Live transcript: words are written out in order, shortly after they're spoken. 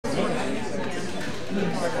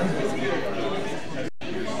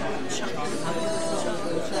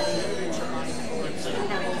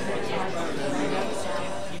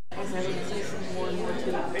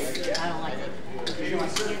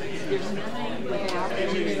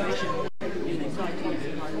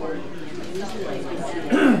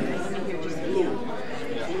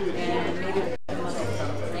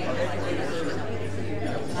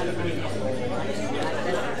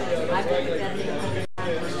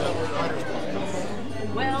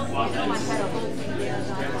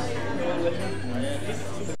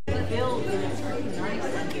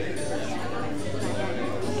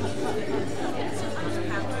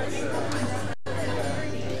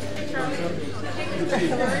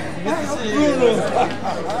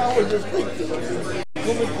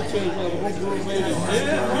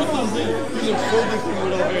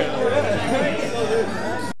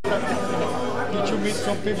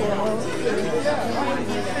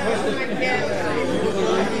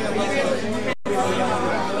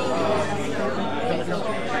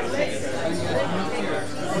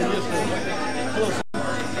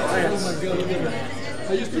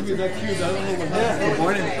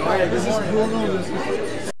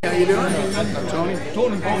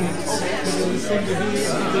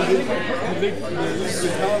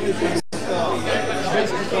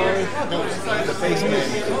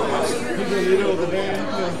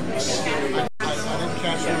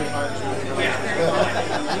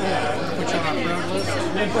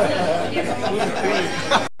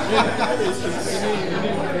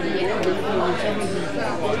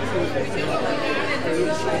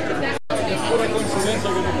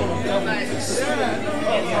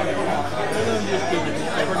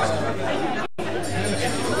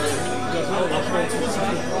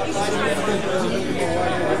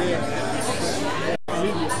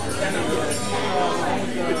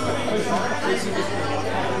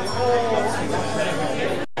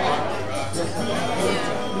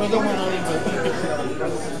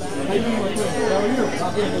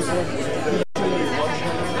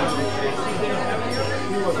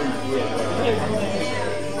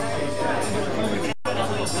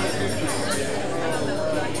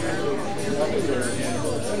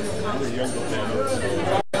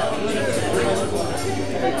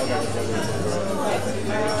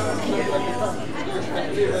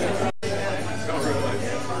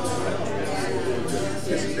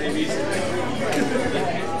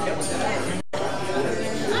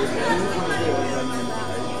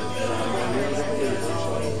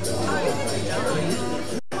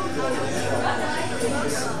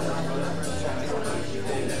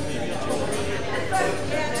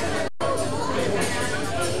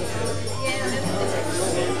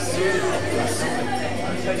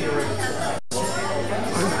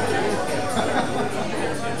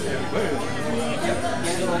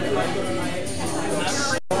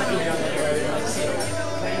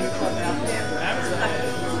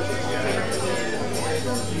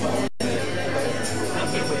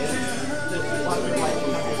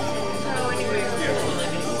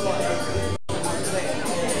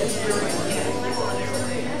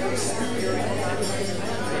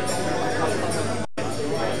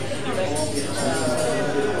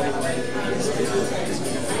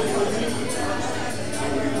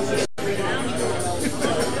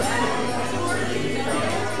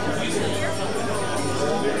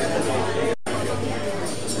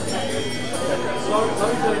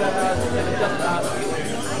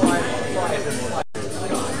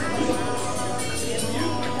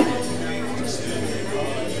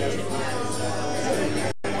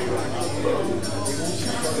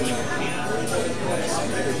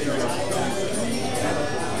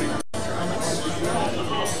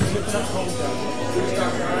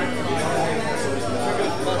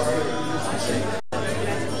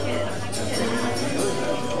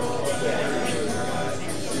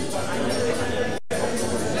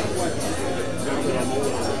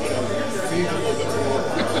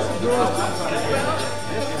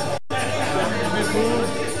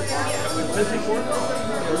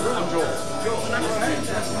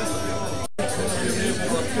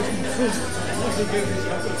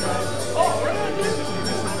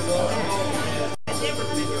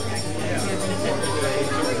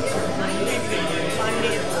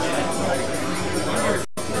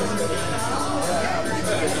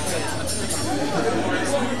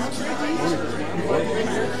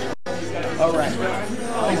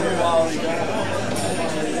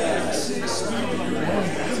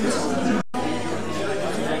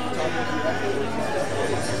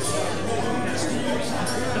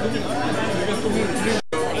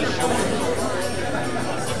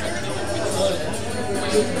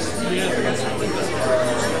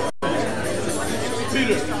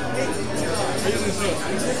Every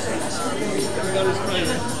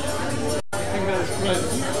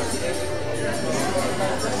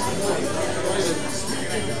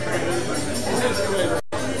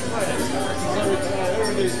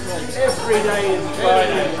day is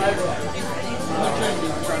Friday.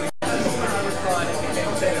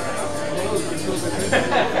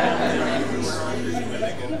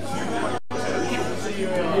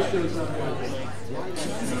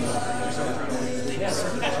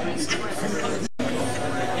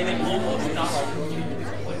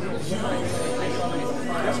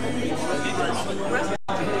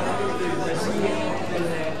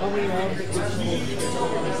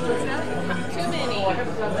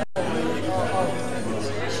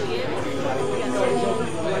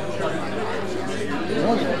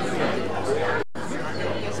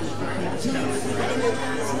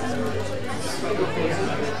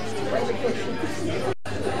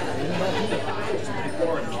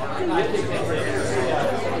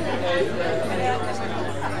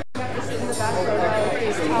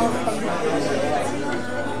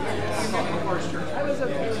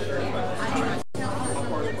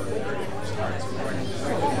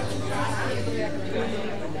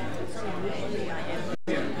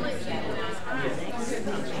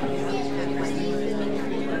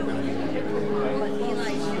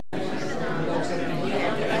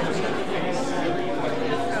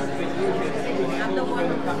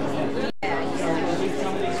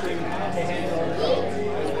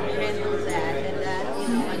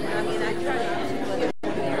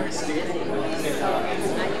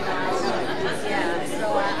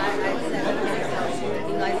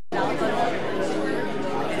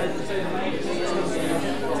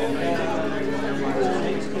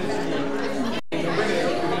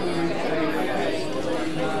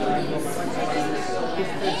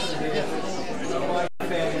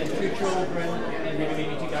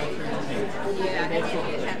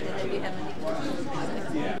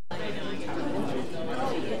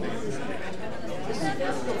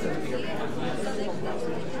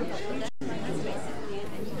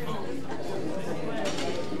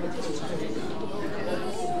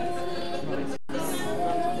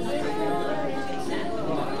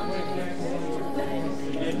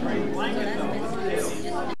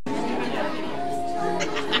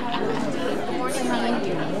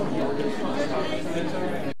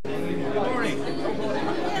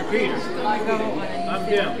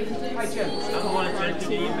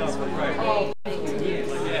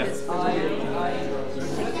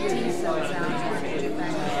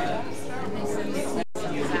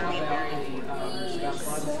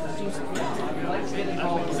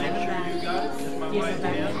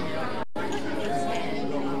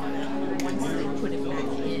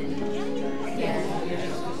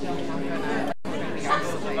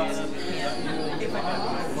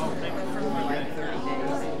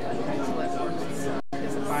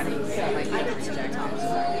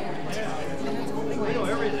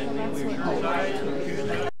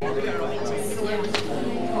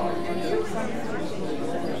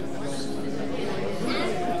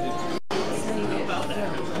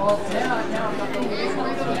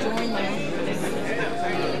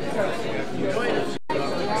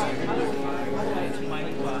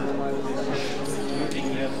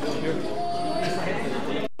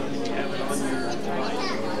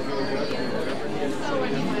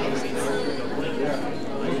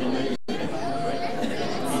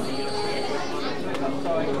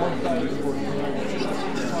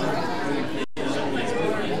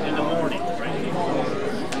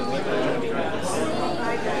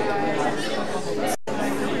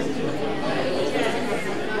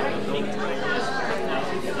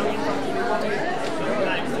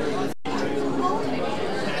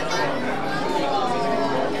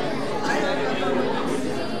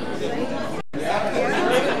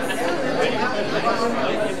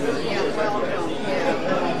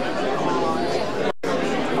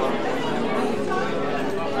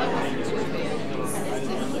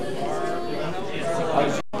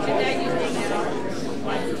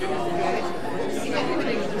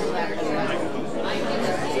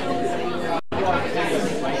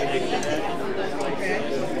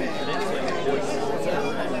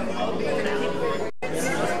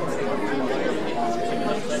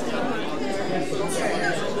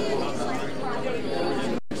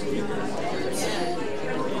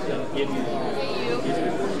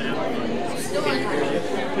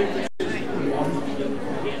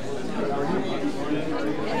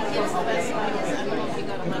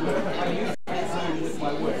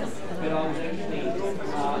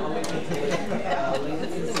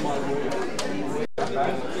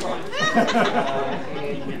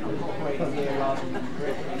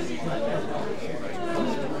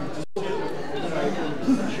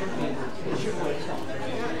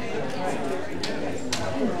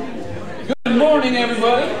 morning,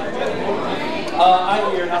 everybody.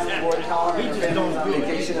 I'm your announcement board, Colin. He's on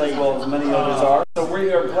vacation, like well as many others are. So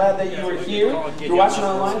we are glad that you are here. If you're watching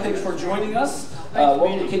online, thanks for joining us.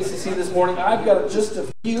 Welcome to KCC this morning. I've got just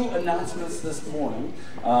a few announcements this morning,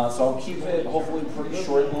 so I'll keep it hopefully pretty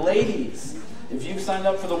short. Ladies, if you've signed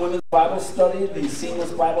up for the Women's Bible Study, the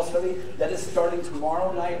Seamless Bible Study, that is starting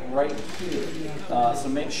tomorrow night right here. So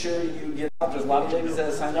make sure you get out. There's a lot of ladies that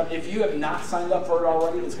have signed up. If you have not signed up for it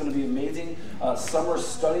already, it's going to be amazing. Summer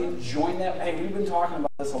study, join that. Hey, we've been talking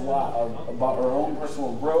about this a lot, about our own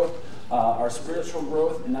personal growth, our spiritual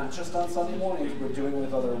growth, not just on Sunday mornings, we're doing it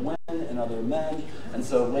with other women and other men. And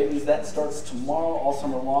so ladies, that starts tomorrow, all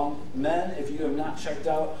summer long. Men, if you have not checked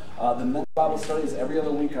out the Men's Bible Study is every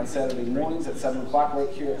other week on Saturday mornings at 7 o'clock right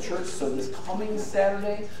here at church. So this coming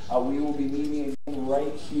Saturday, we will be meeting again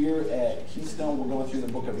right here at Keystone. We're going through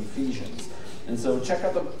the book of Ephesians. And so check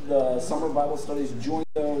out the summer Bible studies, join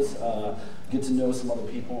those, get to know some other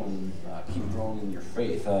people, and keep growing in your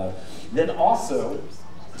faith. Then also,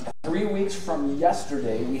 3 weeks from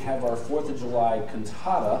yesterday, we have our 4th of July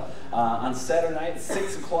cantata on Saturday night at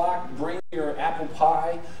 6 o'clock. Bring your apple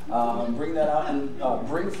pie, bring that out, and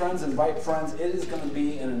bring friends, invite friends. It is going to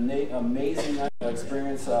be an amazing night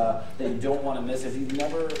experience that you don't want to miss. If you've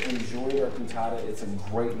never enjoyed our cantata, it's a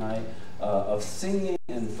great night of singing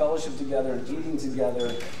and fellowship together and eating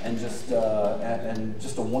together, and just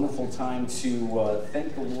a wonderful time to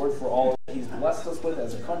thank the Lord for all that He's blessed us with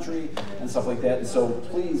as a country and stuff like that. And so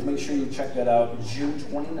please make sure you check that out June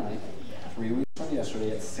 29th, 3 weeks from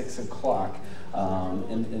yesterday at 6 o'clock.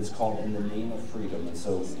 And it's called In the Name of Freedom. And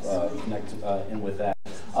so connect in with that.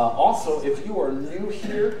 Also, if you are new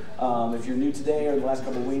here, if you're new today or the last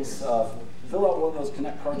couple of weeks, fill out one of those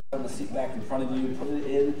Connect cards on the seat back in front of you. Put it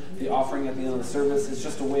in the offering at the end of the service. It's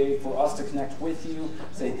just a way for us to connect with you,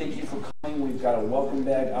 say thank you for coming. We've got a welcome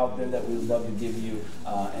bag out there that we would love to give you,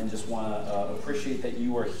 and just want to appreciate that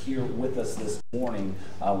you are here with us this morning.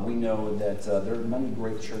 We know that there are many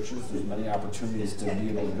great churches. There's many opportunities to be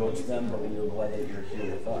able to go to them, but we are glad that you're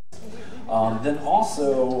here with us. Then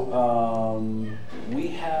also, we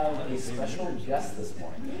have a special guest this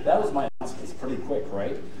morning. That was my announcement. It's pretty quick,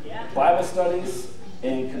 right? Yeah. Bible studies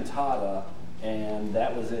and cantata, and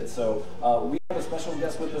that was it. So we have a special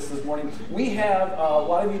guest with us this morning. We have, a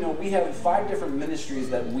lot of you know, we have 5 different ministries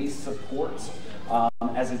that we support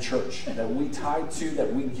as a church, that we tie to,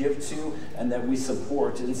 that we give to, and that we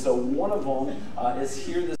support. And so one of them is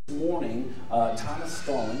here this morning, Thomas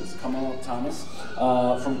Stallings. Come on up, Thomas,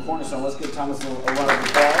 from Cornerstone. Let's give Thomas a round of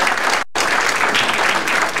applause.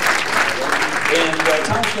 And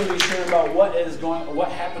Tom's going to be sharing about what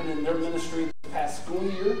happened in their ministry this past school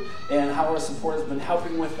year and how our support has been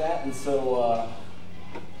helping with that. And so,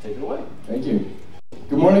 take it away. Thank you.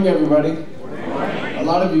 Good morning, everybody. Good morning. A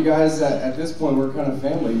lot of you guys at this point, we're kind of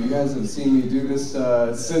family. You guys have seen me do this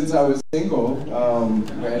since I was single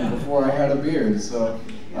and before I had a beard. So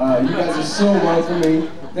you guys are so welcoming.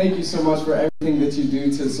 Thank you so much for everything that you do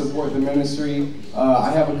to support the ministry.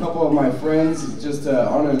 I have a couple of my friends, just to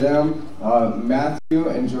honor them, Matthew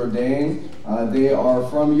and Jordan. They are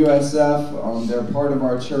from USF. They're part of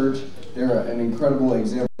our church. They're an incredible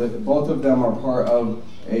example. Both of them are part of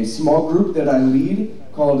a small group that I lead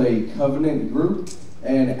called a covenant group.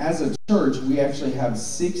 And as a church, we actually have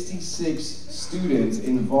 66 students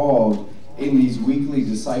involved in these weekly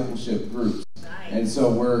discipleship groups. And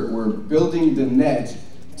so we're building the net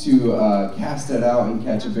to cast that out and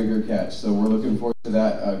catch a bigger catch. So we're looking forward to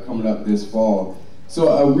that coming up this fall. So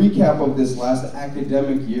a recap of this last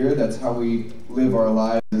academic year, that's how we live our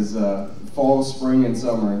lives, is fall, spring, and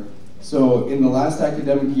summer. So in the last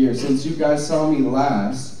academic year, since you guys saw me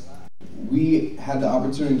last, we had the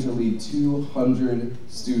opportunity to lead 200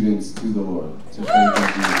 students to the Lord, to faith in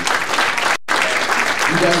Jesus.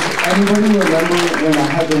 You guys, anybody remember when I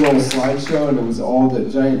had the little slideshow and it was all the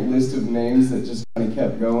giant list of names that just kind of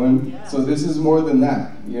kept going? So this is more than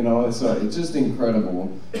that, you know, so it's just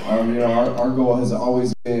incredible. You know, our goal has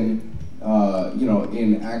always been, you know,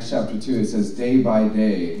 in Acts chapter 2, it says day by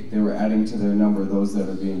day, they were adding to their number those that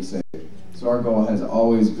are being saved. So our goal has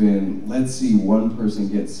always been, let's see one person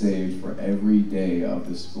get saved for every day of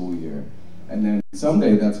the school year. And then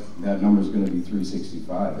someday that number is going to be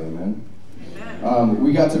 365, amen?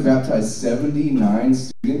 We got to baptize 79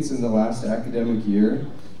 students in the last academic year.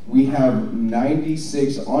 We have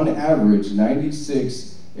 96, on average,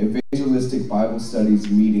 96 evangelistic Bible studies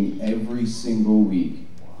meeting every single week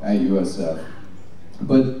at USF.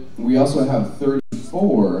 But we also have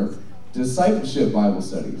 34 discipleship Bible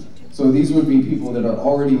studies. So these would be people that are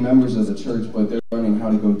already members of the church, but they're learning how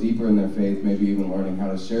to go deeper in their faith, maybe even learning how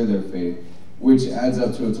to share their faith. which adds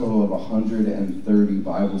up to a total of 130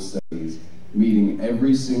 Bible studies, meeting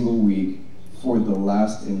every single week for the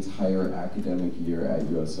last entire academic year at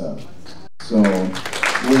USF. So we're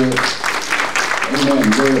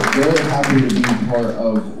very happy to be part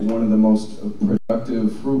of one of the most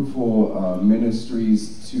productive, fruitful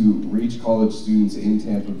ministries to reach college students in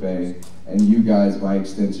Tampa Bay, and you guys, by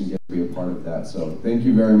extension, get to be a part of that. So thank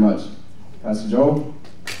you very much. Pastor Joe?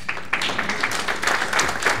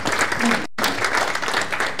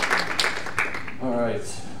 All right.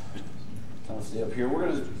 I'll stay up here. We're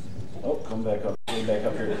going to... Oh, come back up. Back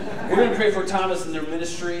up here. We're going to pray for Thomas and their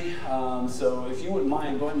ministry. So if you wouldn't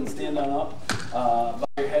mind, go ahead and stand on up. Bow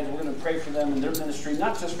your heads. We're going to pray for them and their ministry,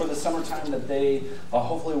 not just for the summertime that they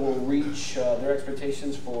hopefully will reach their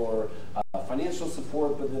expectations for financial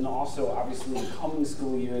support, but then also obviously the coming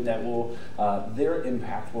school year that will their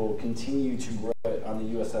impact will continue to grow on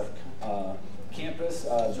the USF campus,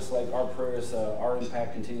 just like our prayers, our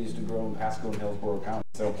impact continues to grow in Pasco and Hillsborough County.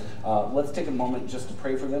 So let's take a moment just to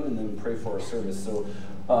pray for them and then pray for our service. So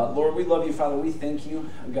Lord, we love you, Father. We thank you.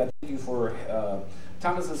 God, thank you for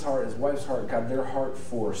Thomas's heart, his wife's heart, God, their heart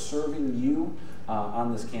for serving you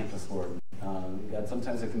on this campus, Lord. God,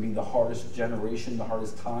 sometimes it can be the hardest generation, the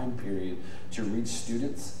hardest time period to reach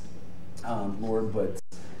students, Lord, but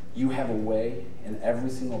you have a way in every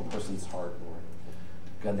single person's heart, Lord.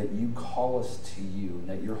 God, that you call us to you,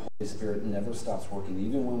 that your Holy Spirit never stops working.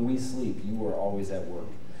 Even when we sleep, you are always at work.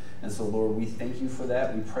 And so, Lord, we thank you for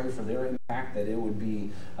that. We pray for their impact, that it would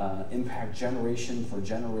be impact generation for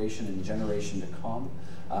generation and generation to come.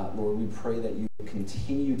 Lord, we pray that you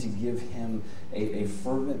continue to give him a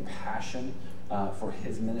fervent passion for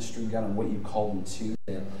his ministry, God, and what you called him to,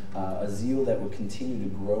 that, a zeal that would continue to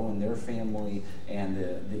grow in their family and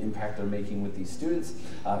the impact they're making with these students.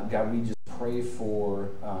 God, we just pray for,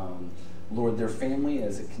 Lord, their family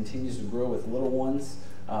as it continues to grow with little ones.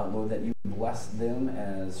 Lord, that you bless them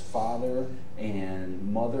as father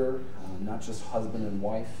and mother, not just husband and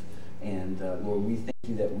wife. And Lord, we thank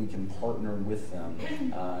you that we can partner with them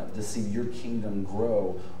to see your kingdom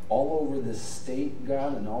grow all over this state,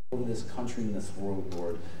 God, and all over this country and this world,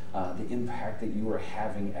 Lord. The impact that you are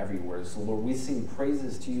having everywhere. So, Lord, we sing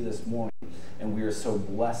praises to you this morning, and we are so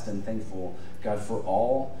blessed and thankful, God, for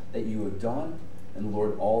all that you have done, and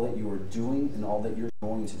Lord, all that you are doing and all that you're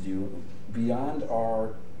going to do beyond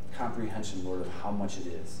our comprehension, Lord, of how much it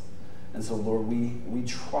is. And so, Lord, we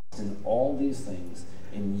trust in all these things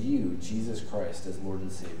in you, Jesus Christ, as Lord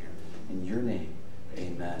and Savior. In your name,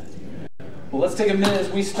 amen. Well, let's take a minute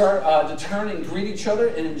as we start to turn and greet each other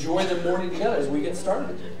and enjoy the morning together as we get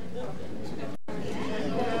started. Yes.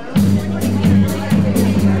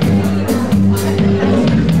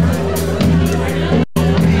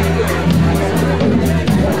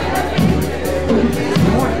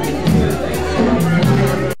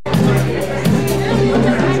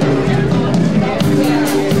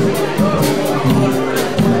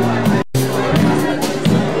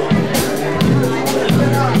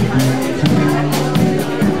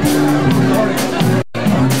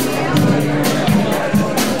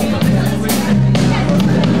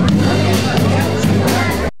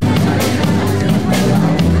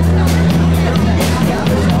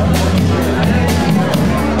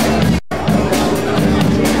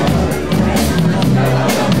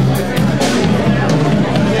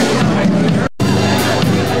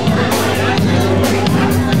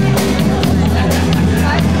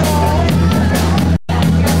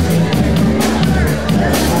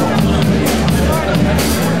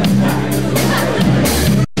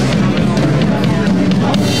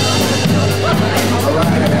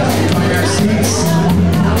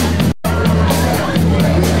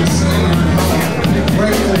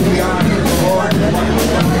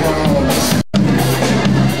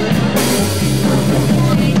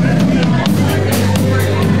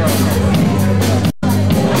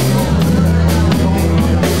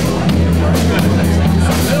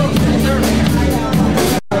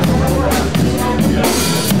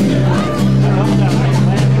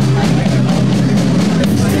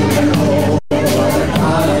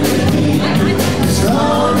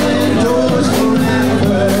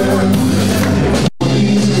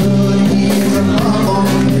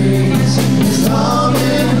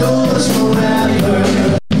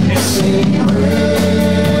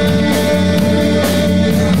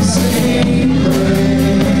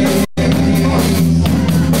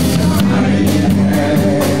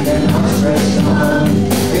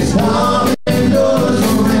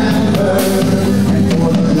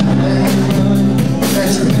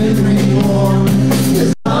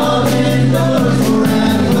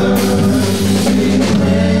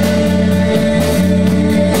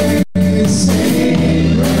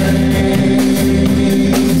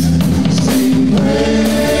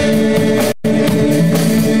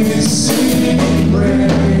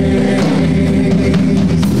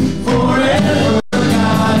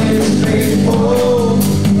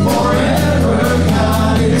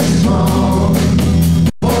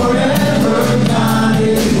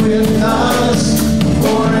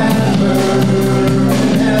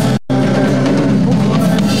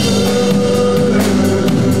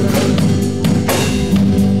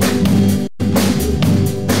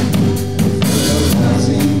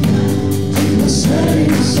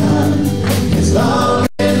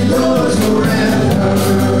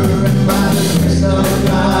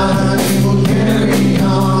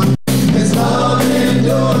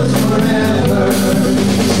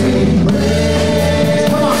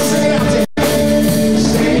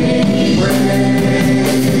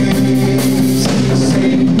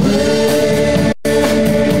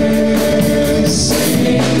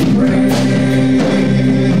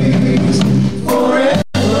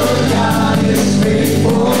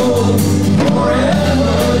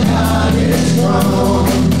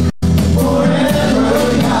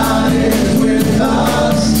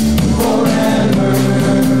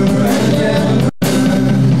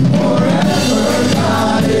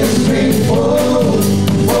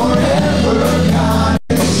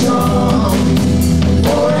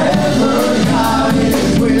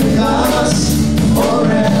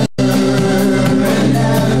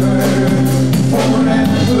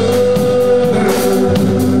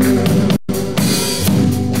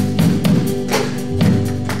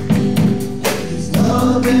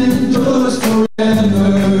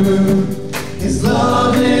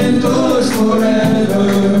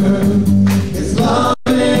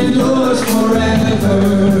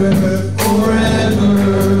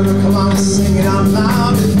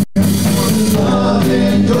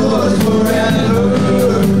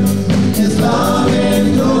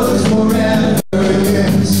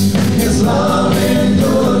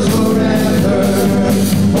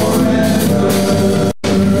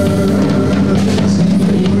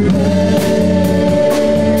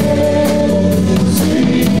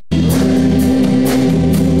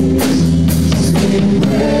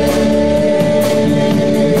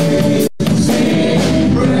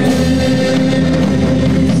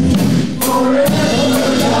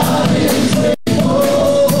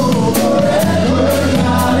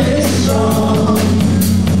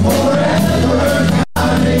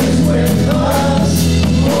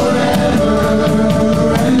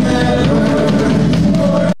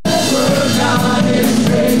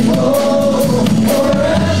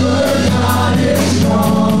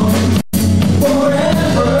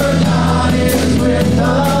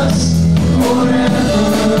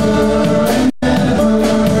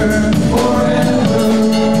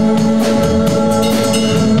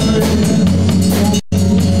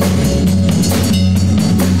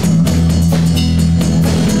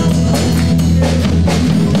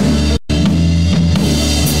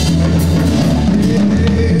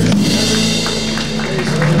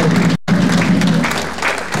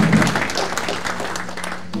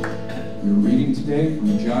 away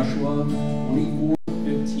from Joshua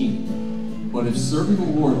 24:15. But if serving the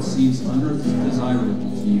Lord seems undesirable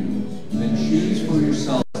to you, then choose for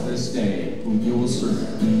yourselves this day whom you will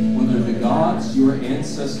serve, whether the gods your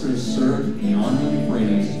ancestors served beyond the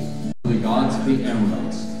Euphrates, or the gods of the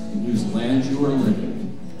Amorites, in whose land you are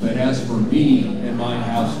living. But as for me and my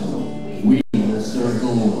household, we will serve the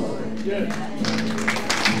Lord.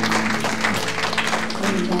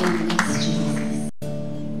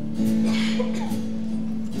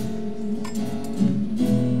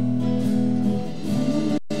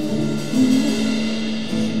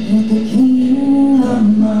 Let the king of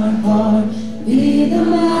my heart be the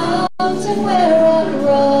mountain where I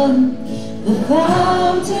run, the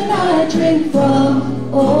fountain I drink from.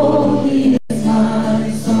 Oh, he is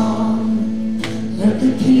my song. Let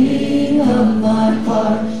the king of my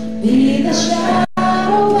heart be the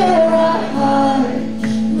shadow where I hide,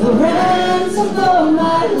 the ransom for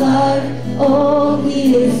my life. Oh,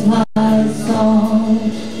 he is my song.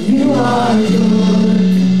 You are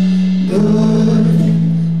good, good.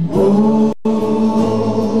 Oh,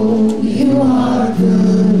 you are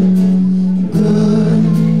good, good.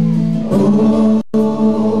 Oh,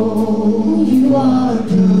 you are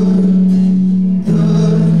good,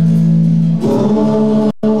 good.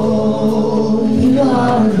 Oh, you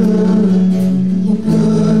are good, you're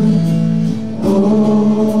good.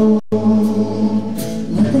 Oh,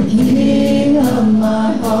 let the king of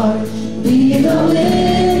my heart be the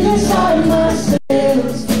wind inside my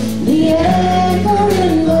sails, the anchor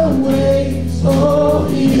in the waves. Oh,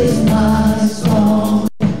 he is my song.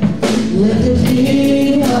 Let the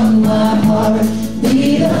king of my heart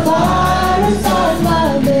be the fire inside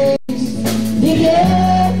my veins, the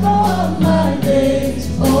echo of my days.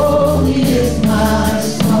 Oh, he is my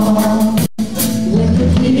song. Let the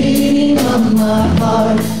king of my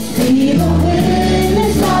heart be the wind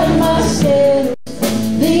inside my sails,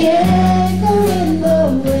 the anchor in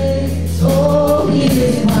the waves. Oh, he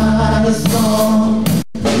is my song.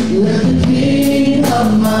 Let the king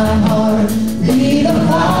of my heart be the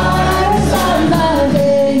fire inside my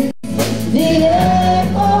veins, the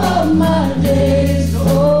echo of my days.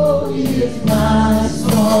 Oh, he is my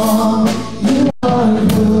song. You are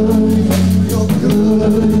good, you're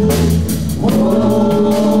good. Oh,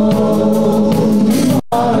 you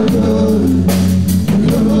are good,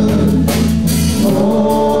 good. Oh,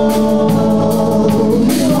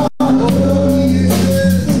 you are good,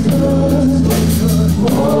 good. Oh,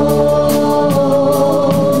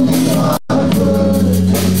 you are good,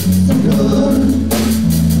 good.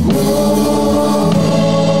 Oh,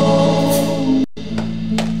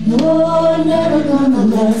 never gonna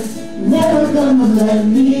let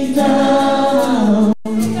me down.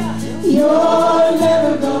 You're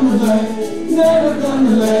never gonna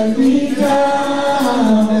let me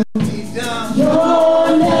down.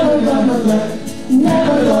 You're never gonna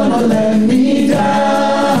let me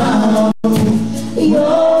down.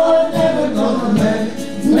 You're never gonna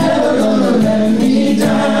let me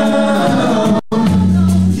down.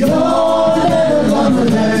 You're never gonna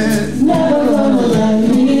let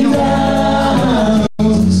me down.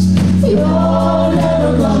 You're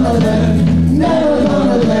never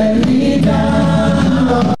gonna let me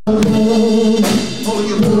down. Oh,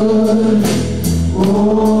 you're good.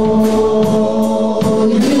 Oh,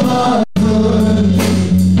 you are good,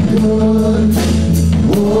 good.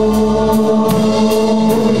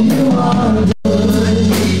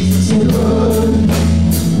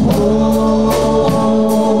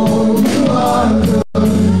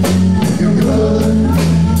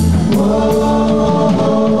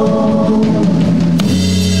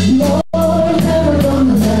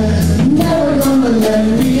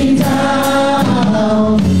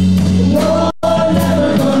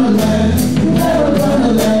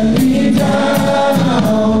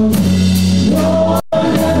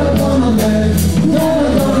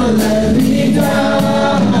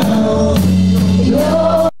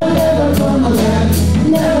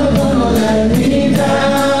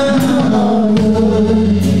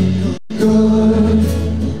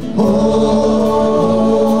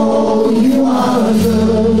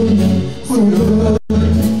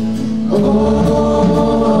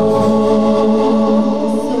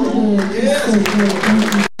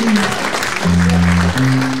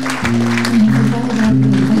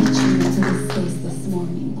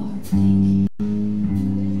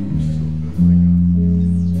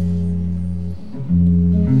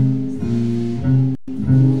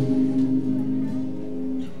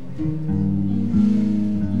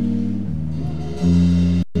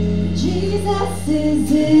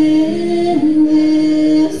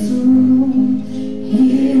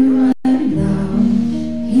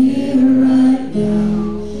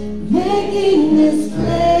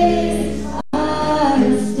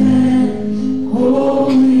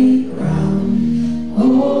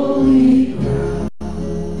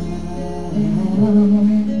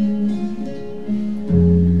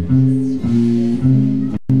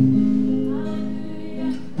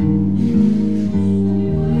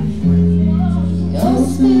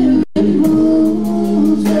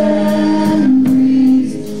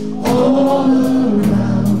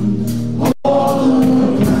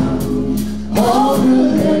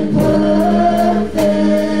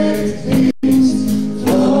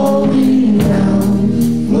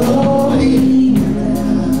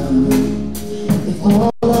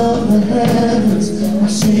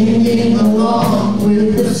 singing along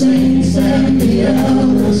with the saints and the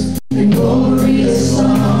elders, the glorious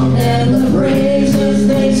song and the praises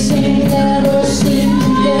they sing never seem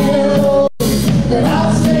to get old. That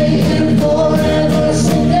I'll stay here forever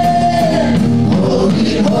singing,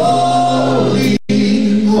 holy, holy,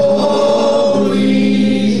 holy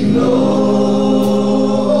Lord,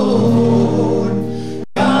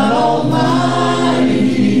 God Almighty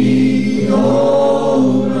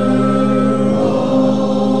over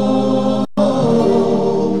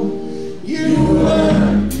all. You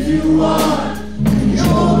were, you are,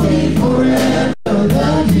 you'll be forever the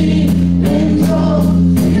King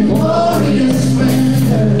enthroned in glorious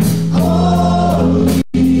splendor. Holy,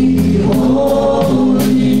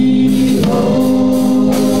 holy, holy.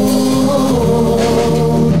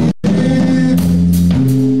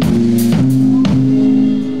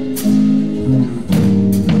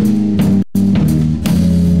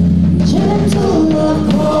 Gentle love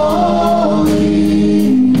calling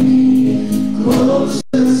me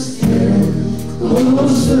closer still,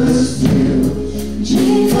 closer still.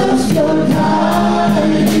 Jesus, you're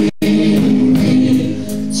guiding me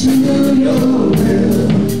to your will,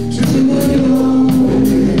 to your will.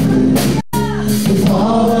 With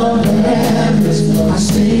all of the heavens are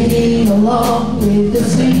singing along with the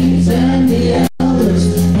saints and the elders,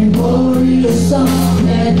 and glorious song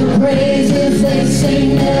and the praises they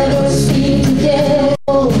sing never seem to get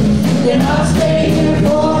old. Then I'll stay here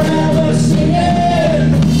forever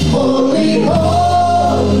singing, holy,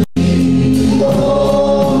 holy,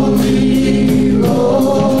 holy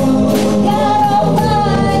Lord,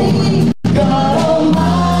 God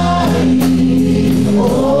Almighty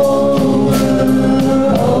over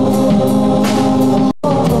all.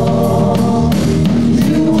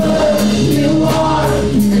 You were, you are,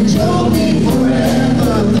 and you'll be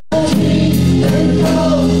forever the King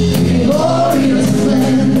enthroned in glorious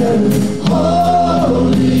splendor.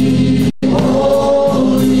 Holy,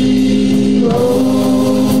 holy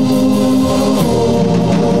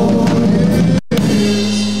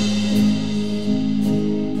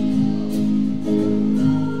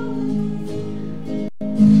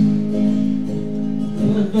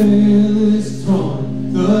The veil is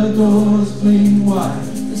torn, the doors fling wide.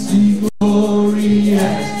 I see glory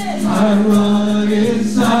as I run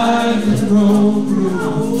inside the throne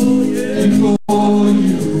room. Before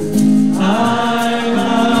you, I'm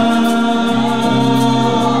out.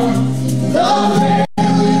 The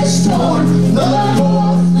veil is torn, the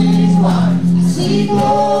door flings wide. I see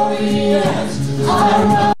glory as I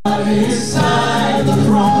run inside the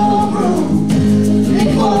throne room.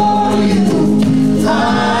 Before you,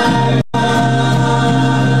 I'm out.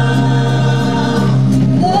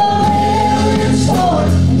 The veil is torn,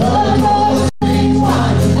 the door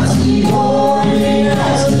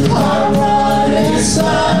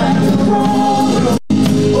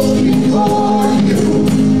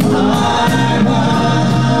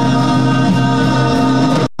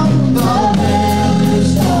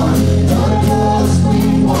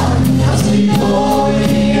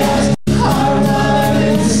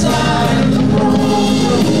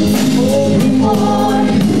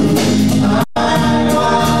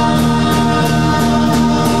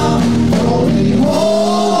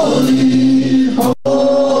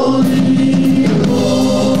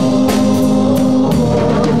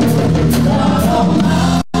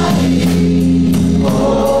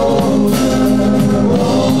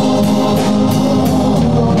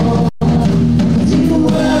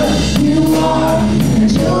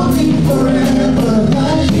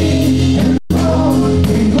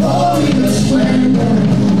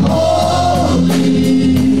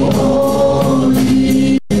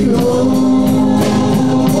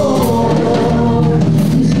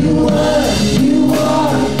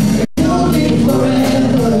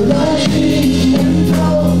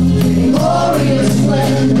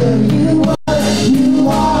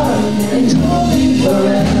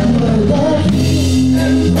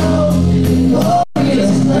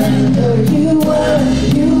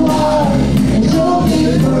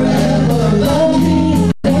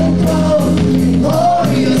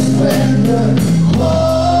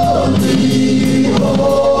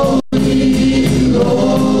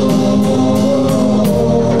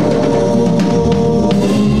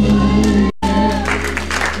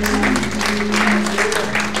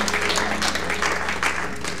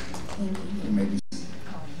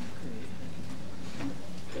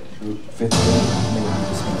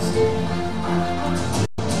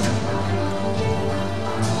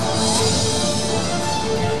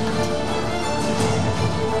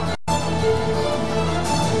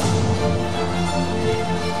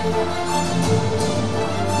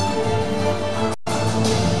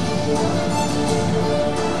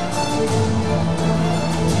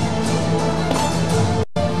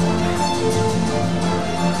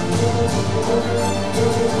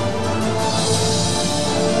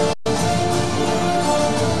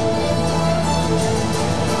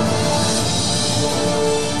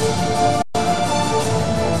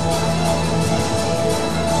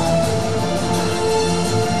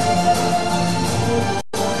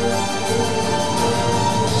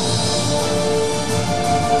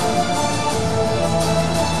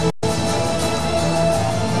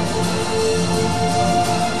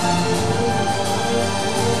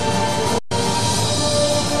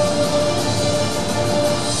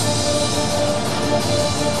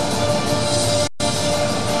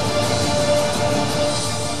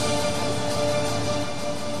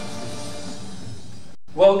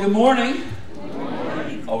Well, good morning.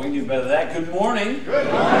 Oh, we knew better than that. Good morning. Good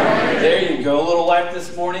morning. There you go. A little life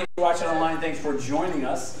this morning. If you're watching online, thanks for joining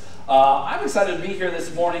us. I'm excited to be here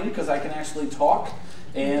this morning because I can actually talk.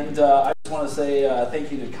 And I just want to say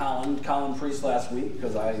thank you to Colin Priest last week,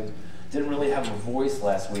 because I didn't really have a voice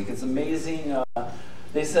last week. It's amazing.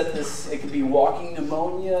 They said this, it could be walking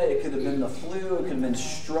pneumonia, it could have been the flu, it could have been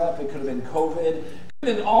strep, it could have been COVID.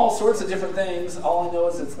 And all sorts of different things. All I know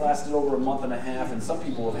is it's lasted over a month and a half, and some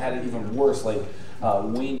people have had it even worse. Like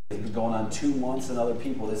Wayne has been going on 2 months, and other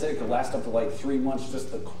people, they say it could last up to like 3 months,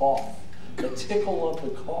 just the cough, the tickle of the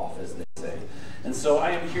cough, as they say. And so I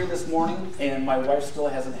am here this morning, and my wife still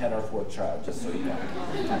hasn't had our 4th child, just so you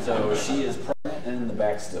know. So she is pregnant and in the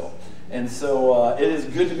back still. And so it is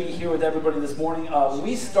good to be here with everybody this morning.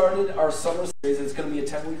 We started our summer series. It's going to be a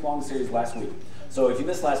 10-week-long series last week. So if you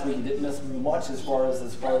missed last week, you didn't miss much as far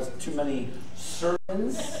as too many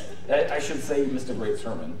sermons. I should say you missed a great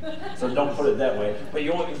sermon, so don't put it that way. But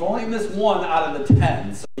you've only missed 1 out of the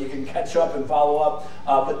 10, so you can catch up and follow up.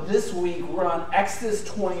 But this week, we're on Exodus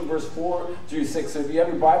 20, verse 4 through 6. So if you have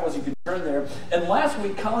your Bibles, you can turn there. And last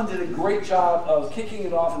week, Colin did a great job of kicking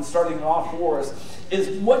it off and starting it off for us.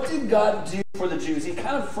 Is what did God do for the Jews? He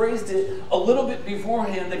kind of phrased it a little bit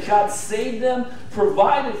beforehand, that God saved them,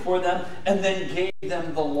 provided for them, and then gave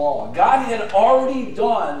them the law. God had already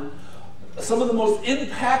done some of the most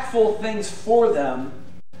impactful things for them,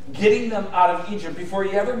 getting them out of Egypt. Before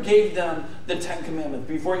he ever gave them the 10 Commandments,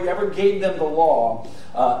 before he ever gave them the law,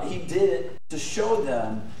 he did it to show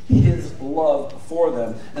them his love for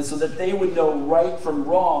them, and so that they would know right from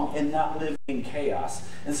wrong and not live in chaos.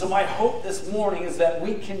 And so my hope this morning is that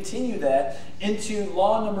we continue that into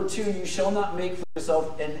law number 2, you shall not make for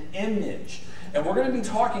yourself an image. And we're going to be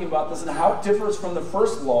talking about this and how it differs from the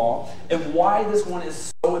first law, and why this one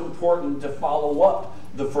is so important to follow up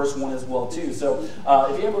the first one as well too. So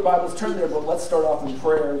if you have your Bibles, turn there, but let's start off in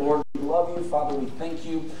prayer. Lord, we love you. Father, we thank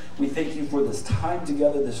you. We thank you for this time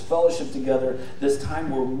together, this fellowship together, this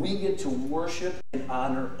time where we get to worship and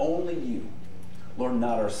honor only you. Lord,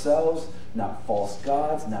 not ourselves, not false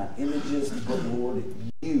gods, not images, but Lord,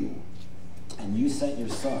 you. And you sent your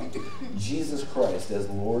Son, Jesus Christ, as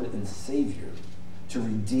Lord and Savior to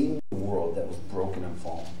redeem the world that was broken and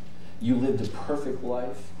fallen. You lived a perfect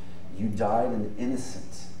life. You died an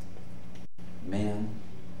innocent man.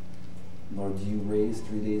 Lord, you raised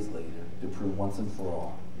 3 days later to prove once and for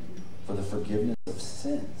all for the forgiveness of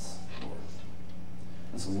sins, Lord.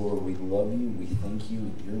 And so, Lord, we love you. We thank you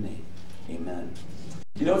in your name. Amen.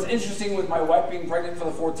 You know, it's interesting with my wife being pregnant for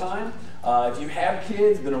the 4th time. If you have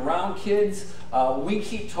kids, been around kids, we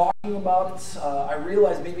keep talking about it. I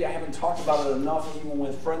realize maybe I haven't talked about it enough, even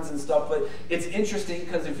with friends and stuff, but it's interesting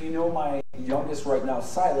because if you know my youngest right now,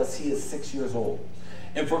 Silas, he is 6 years old.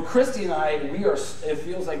 And for Christy and I, it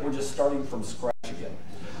feels like we're just starting from scratch again.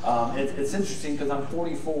 It's interesting because I'm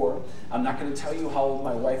 44. I'm not going to tell you how old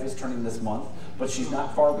my wife is turning this month, but she's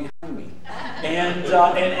not far behind me. And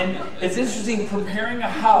it's interesting, preparing a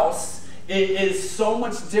house is so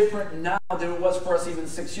much different now than it was for us even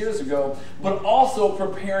 6 years ago, but also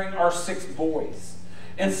preparing our 6 boys.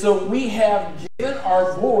 And so we have given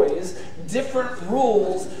our boys different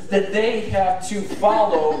rules that they have to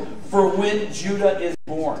follow for when Judah is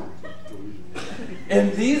born.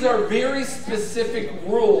 And these are very specific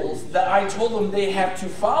rules that I told them they have to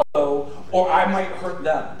follow, or I might hurt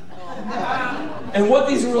them. And what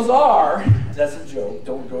these rules are, that's a joke,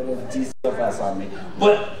 don't go to DCFS on me,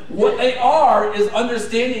 but what they are is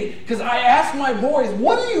understanding, because I asked my boys,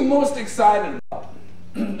 what are you most excited about?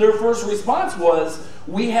 Their first response was,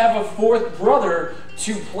 we have a 4th brother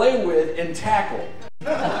to play with and tackle.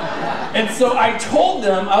 And so I told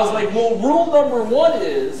them, I was like, well, rule number 1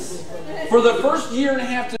 is, for the first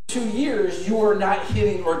 1.5 to 2 years, you are not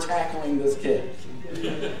hitting or tackling this kid.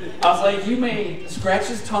 I was like, you may scratch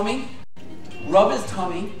his tummy, rub his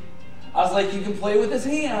tummy, I was like, you can play with his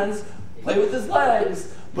hands, play with his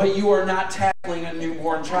legs, but you are not tackling a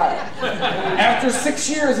newborn child. After 6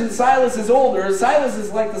 years and Silas is older, Silas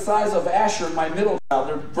is like the size of Asher, my middle child.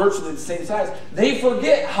 They're virtually the same size. They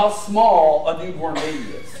forget how small a newborn baby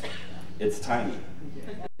is. It's tiny.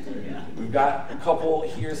 We've got a couple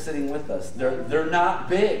here sitting with us. They're not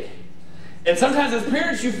big. And sometimes as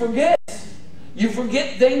parents you forget. You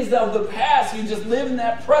forget things of the past. You just live in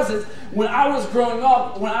that present. When I was growing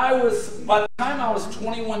up, by the time I was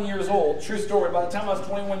 21 years old, true story, by the time I was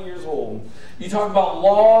 21 years old, you talk about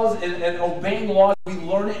laws and obeying laws, we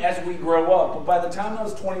learn it as we grow up. But by the time I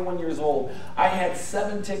was 21 years old, I had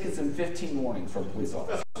 7 tickets and 15 warnings from police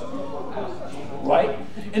officers. Right?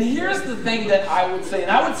 And here's the thing that I would say,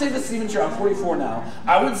 and I would say this is even true, I'm 44 now,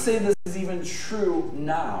 I would say this is even true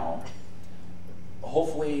now,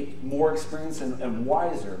 hopefully more experienced and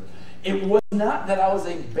wiser. It was not that I was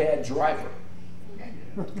a bad driver.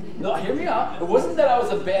 No, hear me out. It wasn't that I was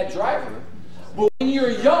a bad driver. But when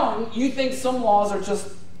you're young, you think some laws are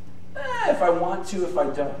just, if I want to, if I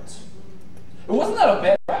don't. It wasn't that a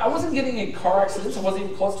bad driver. I wasn't getting in car accidents. I wasn't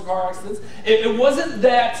even close to car accidents. It wasn't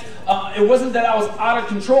that I was out of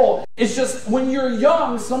control. It's just when you're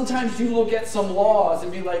young, sometimes you look at some laws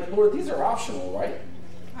and be like, Lord, these are optional, right?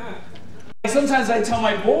 Sometimes I tell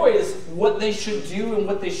my boys what they should do and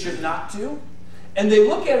what they should not do. And they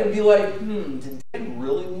look at it and be like, did they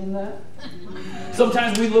really mean that?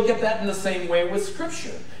 Sometimes we look at that in the same way with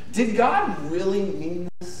Scripture. Did God really mean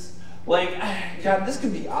this? Like, God, this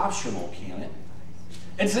could be optional, can't it?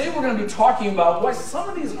 And today we're going to be talking about why some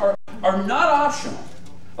of these are not optional.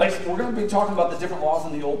 Like, we're going to be talking about the different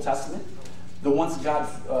laws in the Old Testament. The ones God,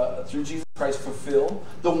 through Jesus Christ, fulfilled.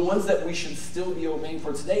 The ones that we should still be obeying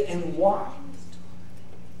for today, and why.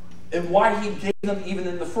 And why he gave them even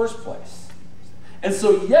in the first place. And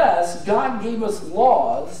so, yes, God gave us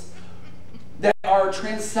laws that are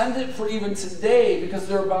transcendent for even today because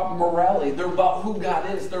they're about morality. They're about who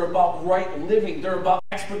God is. They're about right living. They're about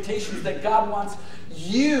expectations that God wants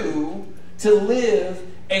you to live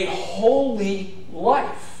a holy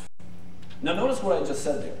life. Now, notice what I just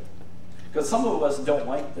said there. Because some of us don't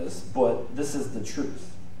like this, but this is the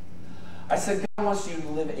truth. I said God wants you to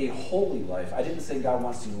live a holy life. I didn't say God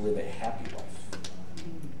wants you to live a happy life.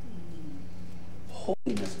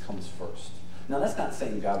 Holiness comes first. Now, that's not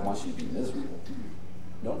saying God wants you to be miserable.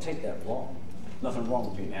 Don't take that wrong. Nothing wrong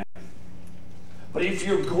with being happy. But if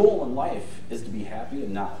your goal in life is to be happy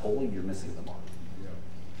and not holy, you're missing the mark.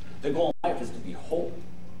 The goal in life is to be holy.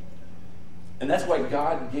 And that's why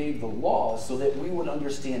God gave the law, so that we would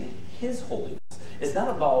understand his holiness. It's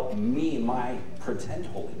not about me and my pretend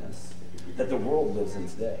holiness that the world lives in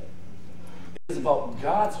today. It's about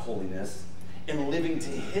God's holiness and living to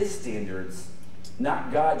his standards,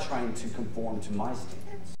 not God trying to conform to my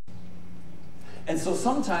standards. And so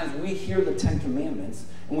sometimes we hear the 10 Commandments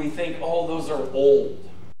and we think, oh, those are old.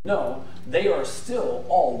 No, they are still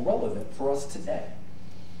all relevant for us today.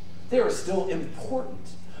 They are still important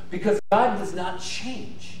because God does not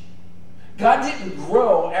change. God didn't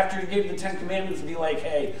grow after he gave the 10 Commandments and be like,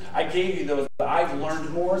 hey, I gave you those, but I've learned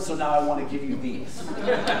more, so now I want to give you these.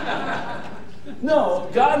 No,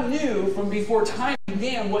 God knew from before time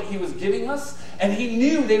began what he was giving us, and he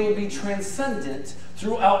knew they would be transcendent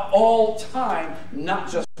throughout all time, not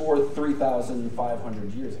just for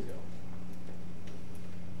 3,500 years ago.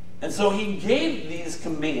 And so he gave these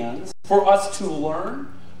commands for us to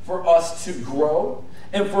learn, for us to grow,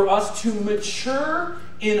 and for us to mature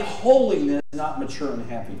in holiness, not mature in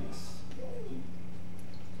happiness.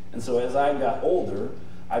 And so as I got older,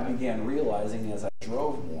 I began realizing as I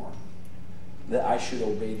drove more that I should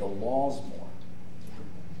obey the laws more.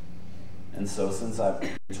 And so since I've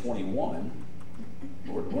been 21,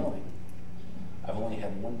 Lord willing, I've only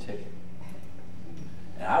had 1 ticket.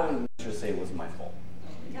 And I wouldn't just say it was my fault.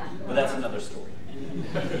 But that's another story.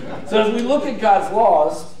 So as we look at God's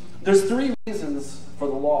laws, there's 3 reasons for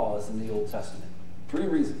the laws in the Old Testament. 3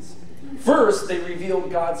 reasons. First, they reveal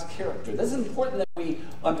God's character. This is important that we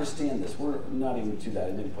understand this. We're not even to that.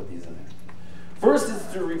 I didn't put these in there. First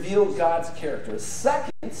is to reveal God's character.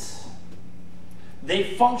 Second,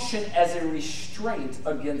 they function as a restraint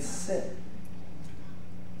against sin.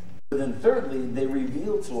 But then thirdly, they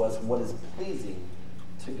reveal to us what is pleasing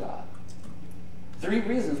to God. 3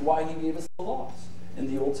 reasons why he gave us the laws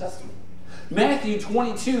in the Old Testament. Matthew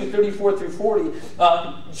 22, 34 through 40,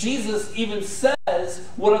 Jesus even says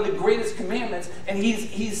what are the greatest commandments, and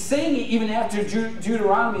he's saying it even after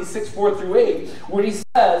Deuteronomy 6, 4 through 8, where he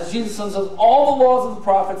says, Jesus says, all the laws of the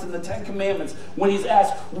prophets and the 10 commandments, when he's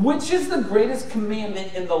asked, which is the greatest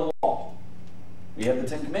commandment in the law? We have the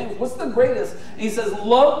Ten Commandments. What's the greatest? And he says,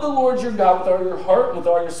 love the Lord your God with all your heart, with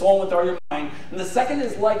all your soul, and with all your mind. And the second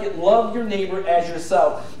is like it, love your neighbor as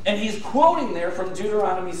yourself. And he's quoting there from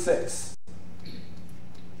Deuteronomy 6.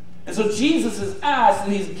 And so Jesus is asked,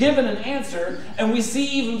 and he's given an answer. And we see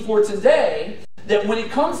even for today that when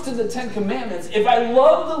it comes to the Ten Commandments, if I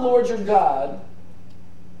love the Lord your God,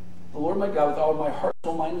 the Lord my God with all my heart,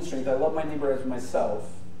 soul, mind, and strength, I love my neighbor as myself,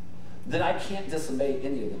 then I can't disobey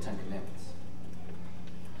any of the Ten Commandments.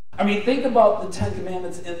 I mean, think about the Ten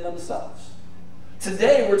Commandments in themselves.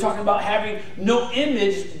 Today, we're talking about having no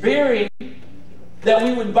image bearing that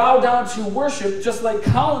we would bow down to worship, just like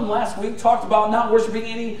Colin last week talked about not worshiping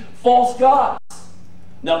any false gods.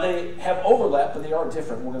 Now, they have overlap, but they are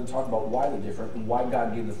different. We're going to talk about why they're different and why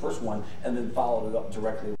God gave the first one and then followed it up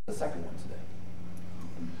directly with the second one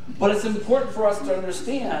today. But it's important for us to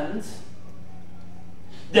understand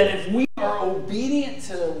that if we are obedient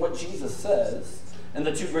to what Jesus says and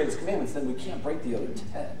the two greatest commandments, then we can't break the other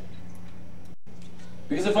 10.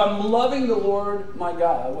 Because if I'm loving the Lord my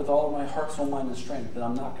God with all of my heart, soul, mind, and strength, then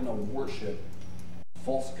I'm not going to worship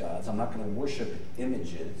false gods. I'm not going to worship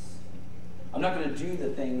images. I'm not going to do the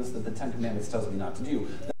things that the Ten Commandments tells me not to do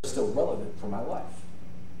that are still relevant for my life.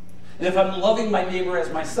 And if I'm loving my neighbor as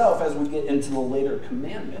myself, as we get into the later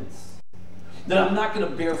commandments, then I'm not going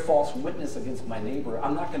to bear false witness against my neighbor.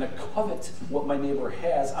 I'm not going to covet what my neighbor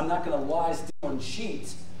has. I'm not going to lie, steal, and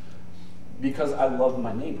cheat because I love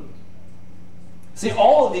my neighbor. See,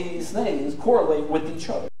 all of these things correlate with each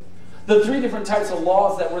other. The three different types of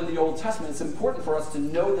laws that were in the Old Testament, it's important for us to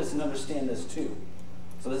know this and understand this too.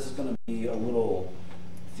 So this is going to be a little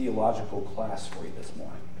theological class for you this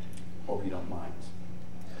morning. Hope you don't mind.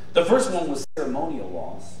 The first one was ceremonial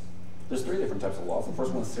laws. There's three different types of laws. The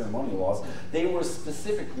first one is ceremonial laws. They were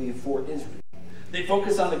specifically for Israel. They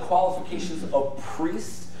focus on the qualifications of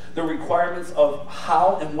priests, the requirements of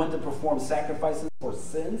how and when to perform sacrifices for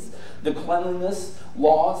sins, the cleanliness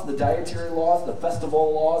laws, the dietary laws, the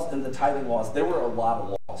festival laws, and the tithing laws. There were a lot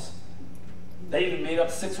of laws. They even made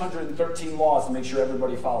up 613 laws to make sure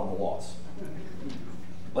everybody followed the laws.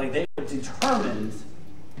 Like, they were determined,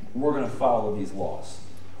 we're going to follow these laws.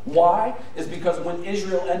 Why? Is because when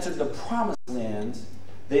Israel entered the promised land,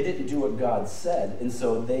 they didn't do what God said. And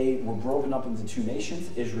so they were broken up into two nations,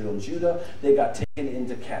 Israel and Judah. They got taken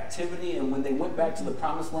into captivity. And when they went back to the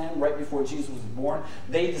promised land right before Jesus was born,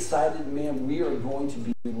 they decided, man, we are going to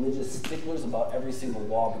be religious sticklers about every single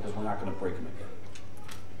law because we're not going to break them again.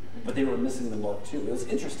 But they were missing the mark too. It was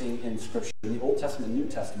interesting in Scripture, in the Old Testament and New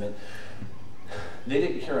Testament, they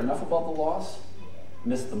didn't care enough about the laws,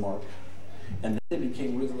 missed the mark. And then they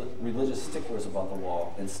became religious sticklers about the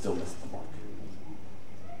law and still missed the mark.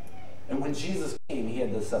 And when Jesus came, he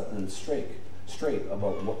had to set them straight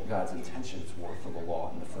about what God's intentions were for the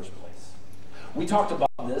law in the first place. We talked about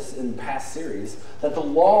this in past series, that the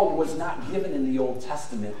law was not given in the Old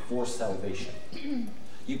Testament for salvation.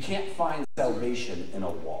 You can't find salvation in a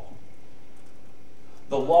law.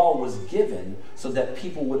 The law was given so that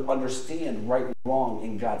people would understand right and wrong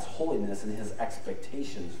in God's holiness and his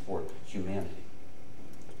expectations for humanity.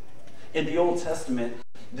 In the Old Testament,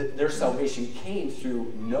 their salvation came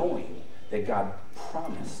through knowing that God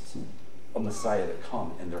promised a Messiah to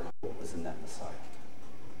come, and their hope was in that Messiah.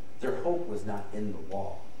 Their hope was not in the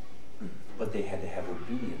law, but they had to have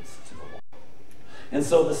obedience to the law. And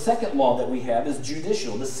so the second law that we have is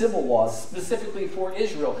judicial, the civil laws specifically for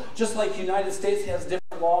Israel. Just like the United States has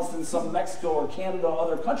different laws than some Mexico or Canada or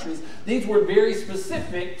other countries, these were very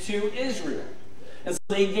specific to Israel. And so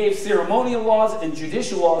they gave ceremonial laws and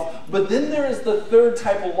judicial laws. But then there is the third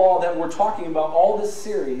type of law that we're talking about all this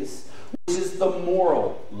series, which is the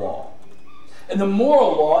moral law. And the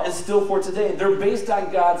moral law is still for today. They're based on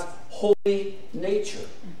God's holy nature.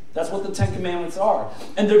 That's what the Ten Commandments are.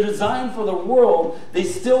 And they're designed for the world. They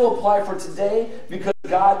still apply for today because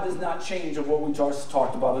God does not change of what we just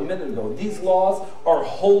talked about a minute ago. These laws are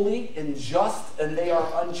holy and just, and they are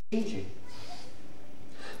unchanging.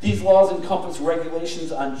 These laws encompass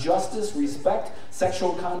regulations on justice, respect,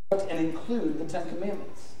 sexual conduct, and include the Ten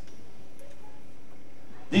Commandments.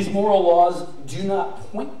 These moral laws do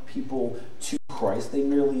not point people to Christ. They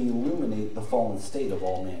merely illuminate the fallen state of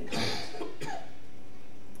all mankind.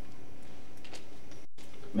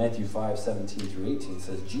 Matthew 5:17-18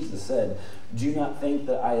 says, Jesus said, "Do not think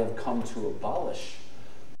that I have come to abolish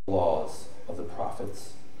the laws of the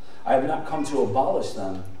prophets. I have not come to abolish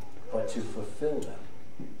them, but to fulfill them.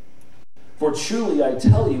 For truly I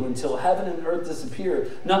tell you, until heaven and earth disappear,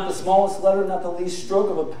 not the smallest letter, not the least stroke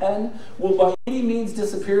of a pen will by any means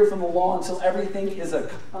disappear from the law until everything is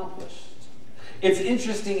accomplished." It's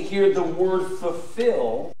interesting here, the word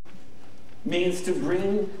fulfill means to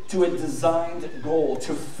bring to a designed goal,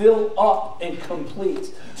 to fill up and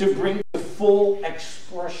complete, to bring to full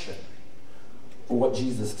expression for what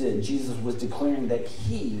Jesus did. Jesus was declaring that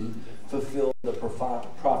he fulfilled the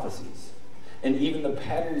prophecies. And even the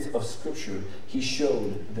patterns of Scripture, he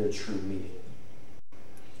showed their true meaning.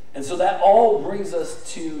 And so that all brings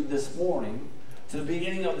us to this morning, to the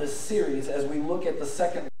beginning of this series, as we look at the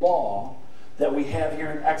second law that we have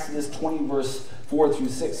here in Exodus 20, verse 4 through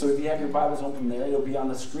 6. So if you have your Bibles open there, it'll be on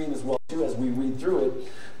the screen as well, too, as we read through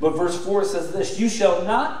it. But verse 4 says this: "You shall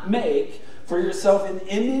not make for yourself an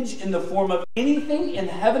image in the form of anything in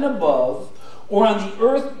heaven above, or on the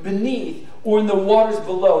earth beneath, or in the waters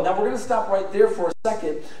below." Now we're going to stop right there for a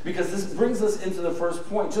second, because this brings us into the first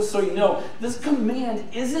point. Just so you know, this command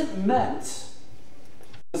isn't meant,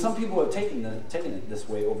 some people have taken it this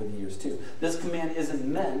way over the years too. This command isn't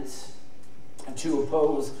meant to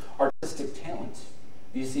oppose artistic talent.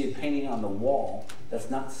 If you see a painting on the wall, that's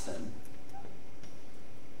not sin.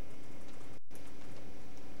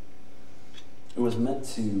 It was meant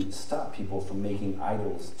to stop people from making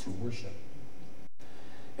idols to worship.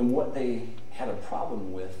 And what they had a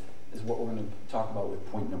problem with is what we're going to talk about with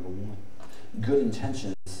point number 1. Good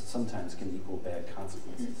intentions sometimes can equal bad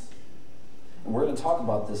consequences. And we're going to talk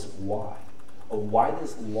about this why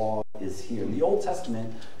this law is here. In the Old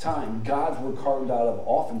Testament time, gods were carved out of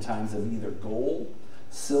oftentimes of either gold,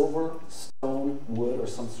 silver, stone, wood, or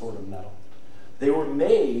some sort of metal. They were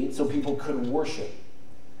made so people could worship.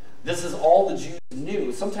 This is all the Jews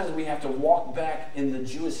knew. Sometimes we have to walk back in the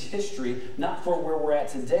Jewish history, not for where we're at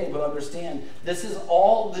today, but understand this is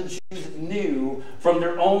all the Jews knew from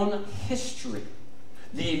their own history.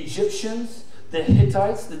 The Egyptians, the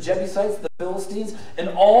Hittites, the Jebusites, the Philistines, and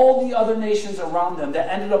all the other nations around them that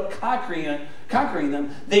ended up conquering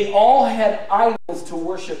them, they all had idols to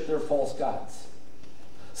worship their false gods.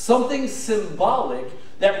 Something symbolic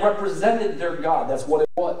that represented their God. That's what it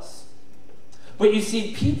was. But you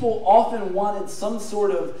see, people often wanted some sort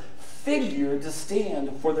of figure to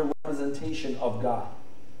stand for the representation of God.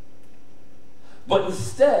 But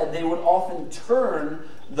instead, they would often turn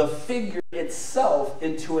the figure itself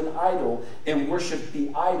into an idol and worship the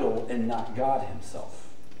idol and not God himself.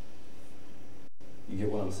 You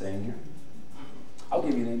get what I'm saying here? I'll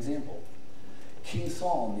give you an example. King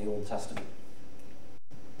Saul in the Old Testament.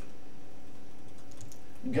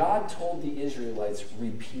 God told the Israelites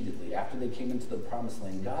repeatedly, after they came into the Promised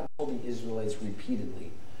Land, God told the Israelites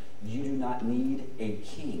repeatedly, "You do not need a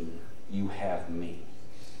king, you have me."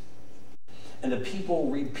 And the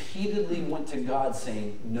people repeatedly went to God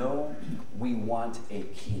saying, "No, we want a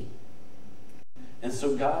king." And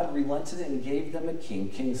so God relented and gave them a king,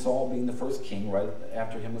 King Saul being the first king. Right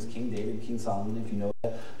after him was King David, King Solomon, if you know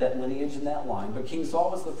that lineage and that line. But King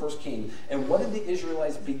Saul was the first king. And what did the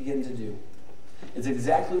Israelites begin to do? It's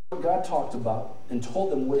exactly what God talked about and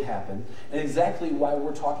told them would happen, and exactly why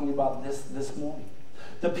we're talking about this morning.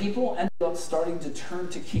 The people ended up starting to turn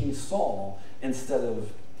to King Saul instead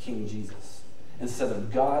of King Jesus, instead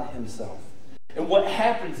of God himself. And what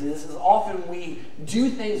happens is often we do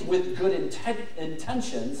things with good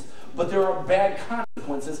intentions, but there are bad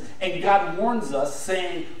consequences, and God warns us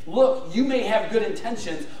saying, look, you may have good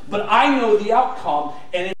intentions, but I know the outcome,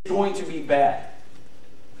 and it's going to be bad.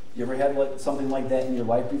 You ever had something like that in your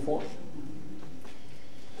life before?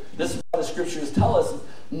 This is why the scriptures tell us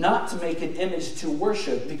not to make an image to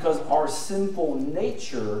worship, because our sinful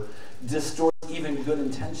nature distorts even good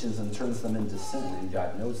intentions and turns them into sin, and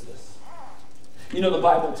God knows this. You know, the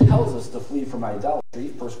Bible tells us to flee from idolatry.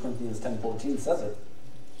 1 Corinthians 10:14 says it.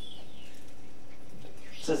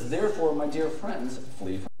 It says, therefore, my dear friends,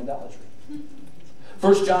 flee from idolatry.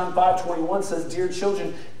 1 John 5:21 says, dear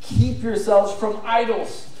children, keep yourselves from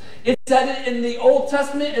idols. It said it in the Old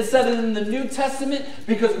Testament, it said it in the New Testament,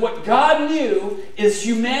 because what God knew is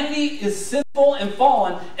humanity is sinful and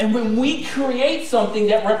fallen, and when we create something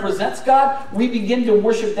that represents God, we begin to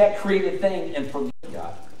worship that created thing and forget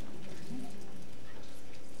God.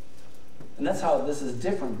 And that's how this is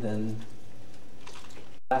different than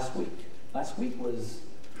last week. Last week was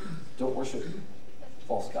don't worship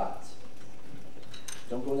false gods.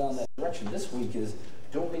 Don't go down that direction. This week is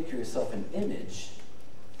don't make yourself an image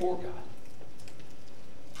for God.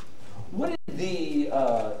 What did the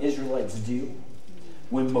Israelites do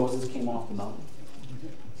when Moses came off the mountain?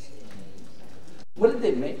 What did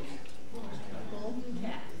they make?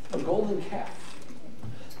 A golden calf.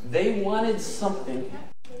 They wanted something.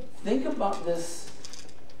 Think about this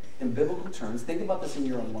in biblical terms. Think about this in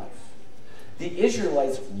your own life. The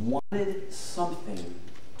Israelites wanted something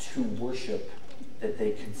to worship that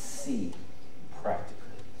they could see practically.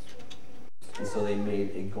 And so they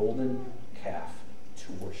made a golden calf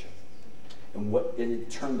to worship. And what it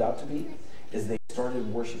turned out to be is they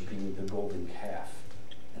started worshiping the golden calf,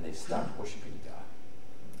 and they stopped worshiping God.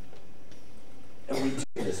 And we do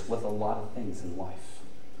this with a lot of things in life.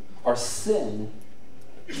 Our sin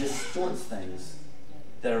distorts things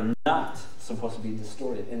that are not supposed to be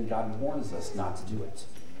distorted, and God warns us not to do it.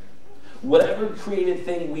 Whatever created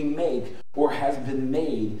thing we make or has been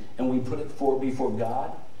made and we put it before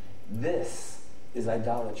God, this is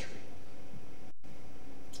idolatry.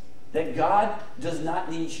 That God does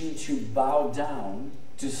not need you to bow down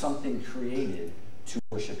to something created to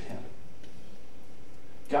worship Him.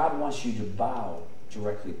 God wants you to bow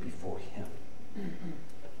directly before Him.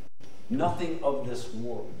 Nothing of this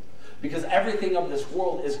world. Because everything of this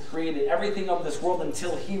world is created, everything of this world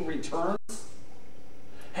until He returns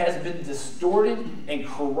has been distorted and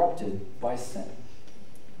corrupted by sin,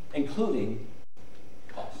 including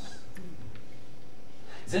us.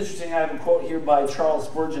 It's interesting, I have a quote here by Charles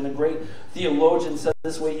Spurgeon, a great theologian, said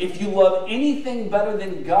this way: if you love anything better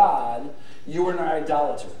than God, you are an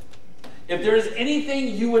idolater. If there is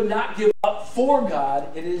anything you would not give up for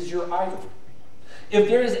God, it is your idol. If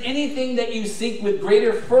there is anything that you seek with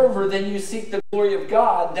greater fervor than you seek the glory of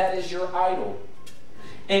God, that is your idol.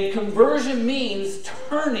 And conversion means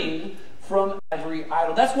turning from every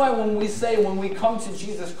idol. That's why when we come to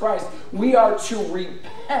Jesus Christ, we are to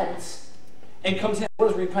repent and come to Him. What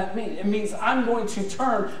does repent mean? It means I'm going to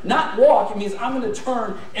turn, not walk. It means I'm going to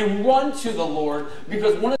turn and run to the Lord,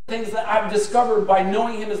 because one of the things that I've discovered by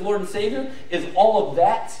knowing Him as Lord and Savior is all of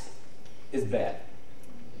that is bad.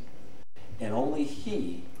 And only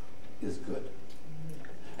He is good.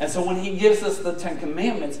 And so when He gives us the Ten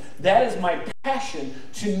Commandments, that is my passion,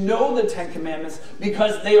 to know the Ten Commandments,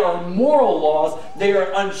 because they are moral laws, they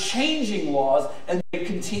are unchanging laws, and they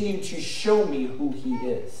continue to show me who He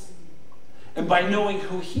is. And by knowing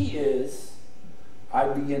who He is, I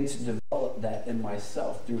begin to develop that in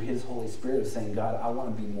myself through His Holy Spirit, saying, God, I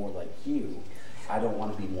want to be more like You. I don't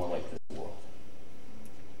want to be more like this world.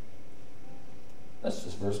 That's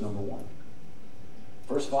just verse number 1.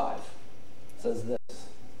 Verse 5 says this: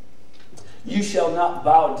 you shall not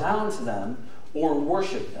bow down to them or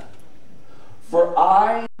worship them. For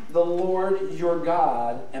I, the Lord your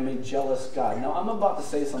God, am a jealous God. Now, I'm about to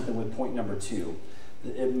say something with point number 2.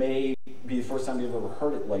 It may be the first time you've ever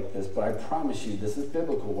heard it like this, but I promise you this is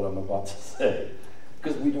biblical, what I'm about to say,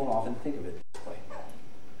 because we don't often think of it this way.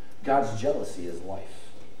 God's jealousy is life.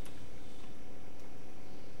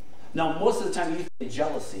 Now, most of the time you think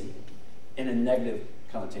jealousy in a negative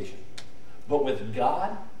connotation. But with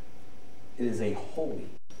God, it is a holy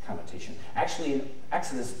connotation. Actually, in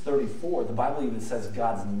Exodus 34, the Bible even says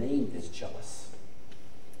God's name is jealous,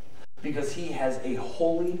 because He has a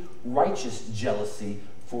holy, righteous jealousy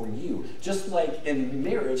for you. Just like in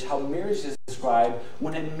marriage, how marriage is described,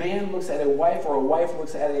 when a man looks at a wife or a wife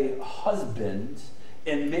looks at a husband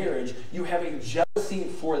in marriage, you have a jealousy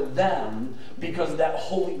for them because of that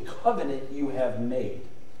holy covenant you have made.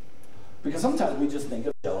 Because sometimes we just think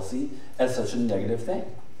of jealousy as such a negative thing.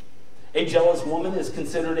 A jealous woman is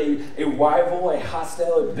considered a rival, a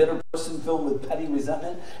hostile, a bitter person filled with petty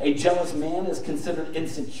resentment. A jealous man is considered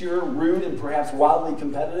insecure, rude, and perhaps wildly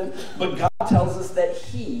competitive. But God tells us that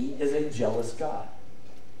He is a jealous God.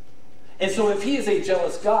 And so if He is a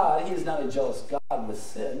jealous God, He is not a jealous God with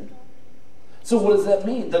sin. So what does that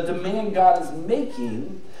mean? The demand God is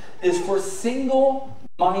making is for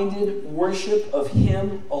single-minded worship of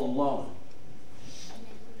Him alone.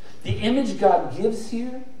 The image God gives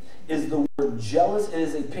here is the word jealous. It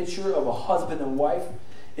is a picture of a husband and wife.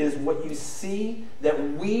 It is what you see, that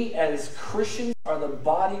we as Christians are the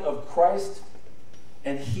body of Christ,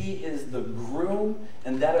 and He is the groom,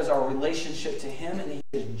 and that is our relationship to Him, and He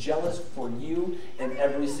is jealous for you in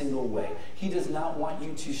every single way. He does not want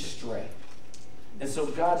you to stray. And so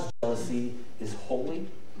God's jealousy is holy,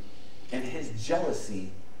 and His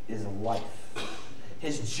jealousy is life.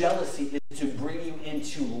 His jealousy is to bring you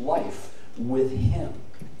into life with Him.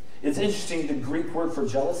 It's interesting, the Greek word for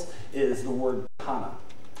jealous is the word kana.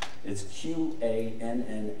 It's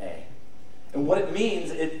Q-A-N-N-A. And what it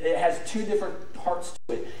means, it has two different parts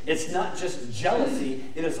to it. It's not just jealousy,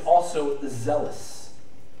 it is also zealous.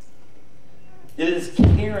 It is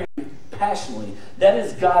caring passionately. That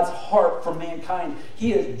is God's heart for mankind.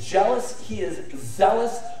 He is jealous, He is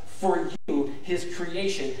zealous for you, His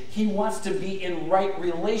creation. He wants to be in right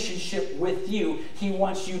relationship with you. He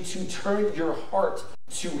wants you to turn your heart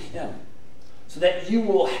to Him so that you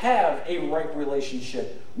will have a right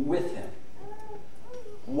relationship with Him.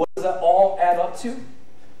 What does that all add up to?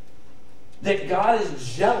 That God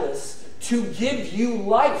is jealous to give you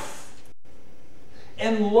life.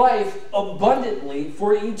 and life abundantly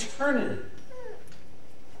for eternity.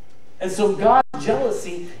 And so God's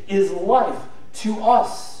jealousy is life to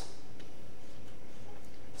us.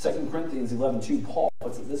 2 Corinthians 11:2, Paul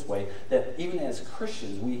puts it this way, that even as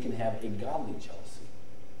Christians, we can have a godly jealousy.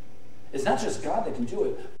 It's not just God that can do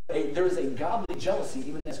it. There is a godly jealousy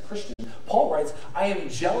even as Christians. Paul writes, I am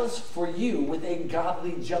jealous for you with a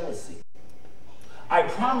godly jealousy. I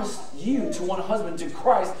promised you to one husband, to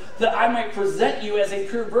Christ, that I might present you as a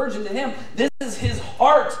pure virgin to him. This is his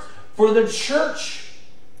heart for the church.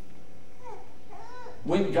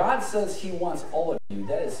 When God says he wants all of you,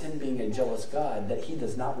 that is him being a jealous God, that he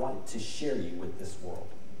does not want to share you with this world.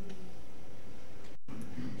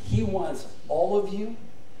 He wants all of you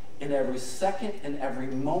in every second and every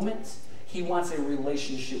moment. He wants a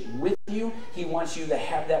relationship with you. He wants you to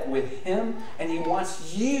have that with him. And he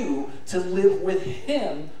wants you to live with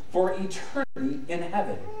him for eternity in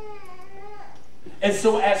heaven. And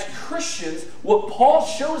so as Christians, what Paul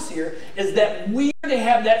shows here is that we are to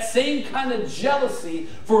have that same kind of jealousy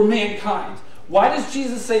for mankind. Why does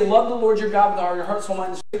Jesus say, love the Lord your God with all your heart, soul,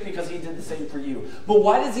 mind, and strength? Because he did the same for you. But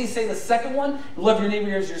why does he say the second one, love your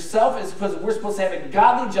neighbor as yourself? It's because we're supposed to have a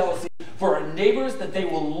godly jealousy for our neighbors, that they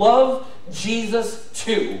will love Jesus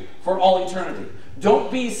too for all eternity.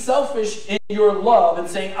 Don't be selfish in your love and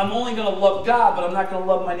saying, I'm only going to love God, but I'm not going to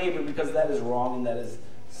love my neighbor, because that is wrong and that is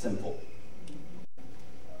sinful.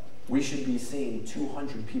 We should be seeing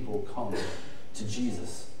 200 people come to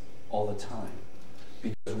Jesus all the time,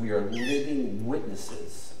 because we are living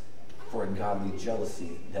witnesses for a godly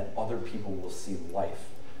jealousy, that other people will see life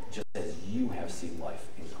just as you have seen life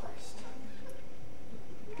in Christ.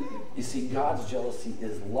 You see, God's jealousy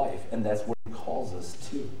is life, and that's what he calls us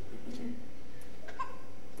to.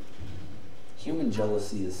 Human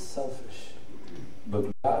jealousy is selfish, but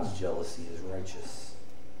God's jealousy is righteous.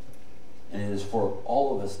 And it is for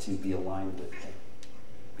all of us to be aligned with him,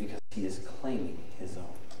 because he is claiming his own.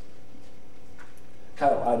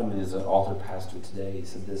 Kyle Idleman is an author pastor today. He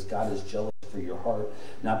said this: God is jealous for your heart,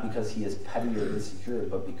 not because he is petty or insecure,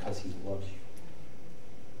 but because he loves you.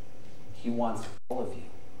 He wants all of you.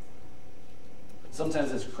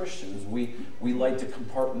 Sometimes as Christians, we like to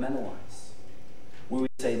compartmentalize. We would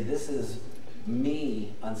say, this is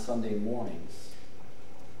me on Sunday mornings,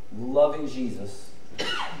 loving Jesus,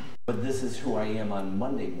 but this is who I am on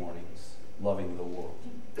Monday mornings, loving the world.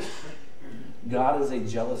 God is a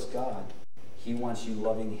jealous God. He wants you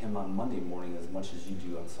loving him on Monday morning as much as you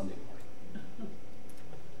do on Sunday morning.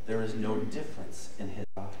 There is no difference in his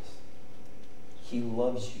eyes. He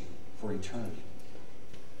loves you for eternity.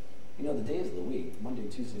 You know, the days of the week, Monday,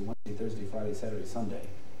 Tuesday, Wednesday, Thursday, Friday, Saturday, Sunday,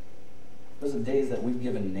 those are days that we've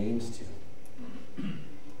given names to.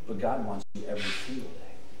 But God wants you every single day.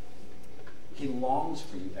 He longs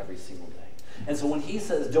for you every single day. And so when he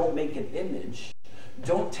says, don't make an image,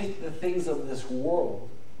 don't take the things of this world,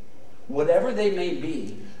 whatever they may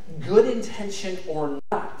be, good intention or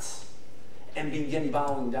not, and begin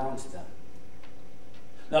bowing down to them.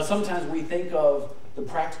 Now, sometimes we think of the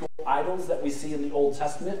practical idols that we see in the Old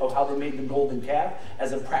Testament, of how they made the golden calf,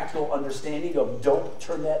 as a practical understanding of don't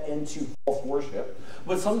turn that into false worship.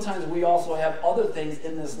 But sometimes we also have other things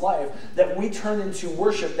in this life that we turn into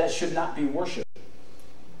worship that should not be worship.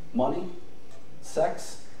 Money,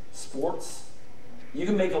 sex, sports. You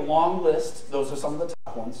can make a long list. Those are some of the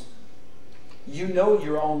top ones. You know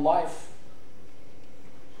your own life.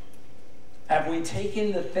 Have we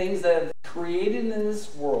taken the things that have created in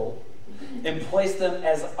this world and placed them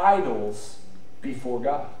as idols before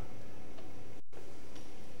God?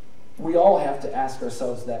 We all have to ask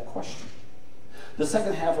ourselves that question. The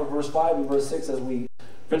second half of verse 5 and verse 6, as we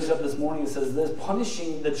finish up this morning, it says this: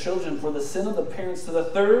 punishing the children for the sin of the parents to the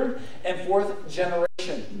third and fourth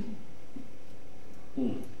generation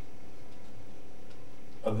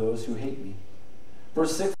of those who hate me.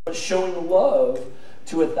 Verse 6, but showing love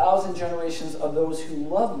to 1,000 generations of those who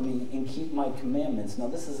love me and keep my commandments. Now,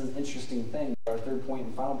 this is an interesting thing. Our third point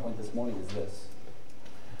and final point this morning is this: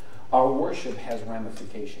 our worship has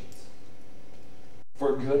ramifications,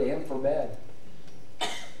 for good and for bad.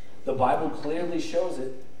 The Bible clearly shows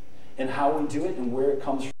it in how we do it and where it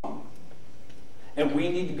comes from. And we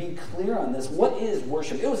need to be clear on this. What is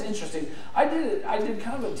worship? It was interesting. I did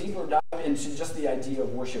kind of a deeper dive into just the idea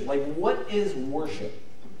of worship. Like, what is worship?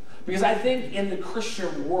 Because I think in the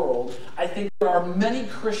Christian world, I think there are many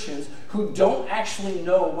Christians who don't actually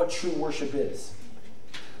know what true worship is.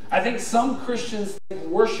 I think some Christians think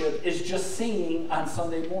worship is just singing on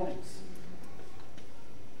Sunday mornings.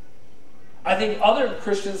 I think other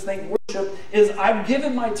Christians think worship is, I've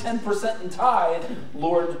given my 10% in tithe,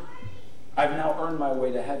 Lord, I've now earned my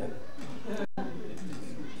way to heaven.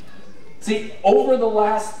 See, over the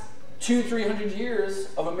last 200-300 years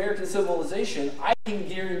of American civilization, I can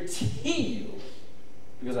guarantee you,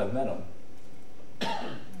 because I've met them,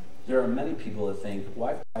 there are many people that think,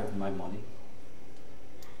 well, I have my money.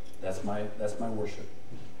 That's my worship.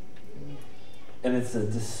 And it's a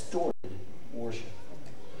distorted worship.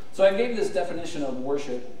 So I gave this definition of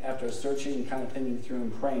worship after searching and kind of thinking through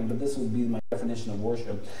and praying, but this would be my definition of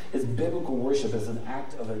worship. Is biblical worship as an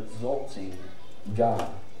act of exalting God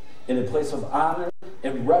in a place of honor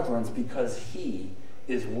and reverence because He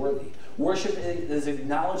is worthy. Worship is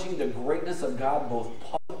acknowledging the greatness of God both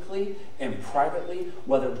publicly and privately,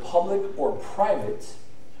 whether public or private.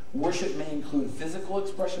 Worship may include physical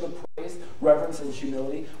expression of praise, reverence, and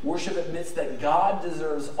humility. Worship admits that God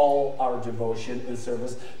deserves all our devotion and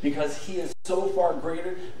service because He is so far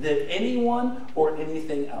greater than anyone or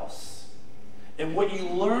anything else. And what you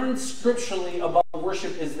learn scripturally about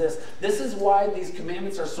worship is this. This is why these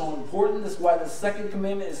commandments are so important. This is why the second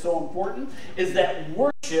commandment is so important, is that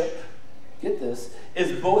worship, get this,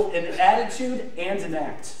 is both an attitude and an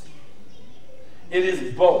act. It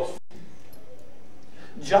is both.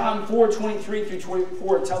 John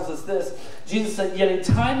 4:23-24 tells us this. Jesus said, "Yet a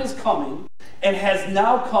time is coming and has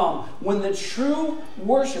now come when the true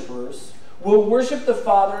worshipers will worship the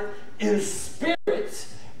Father in spirit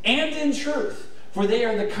and in truth, for they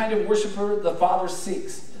are the kind of worshiper the Father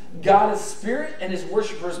seeks. God is spirit, and His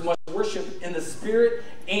worshipers must worship in the spirit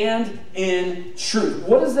and in truth."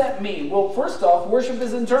 What does that mean? Well, first off, worship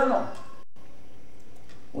is internal.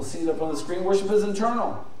 We'll see it up on the screen. Worship is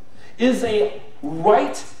internal. It is a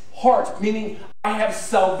right heart, meaning I have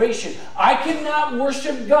salvation. I cannot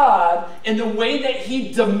worship God in the way that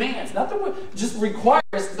He demands, not the way just requires,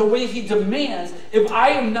 the way He demands, if I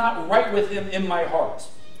am not right with Him in my heart.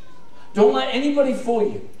 Don't let anybody fool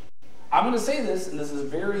you. I'm going to say this, and this is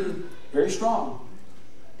very, very strong,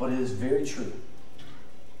 but it is very true.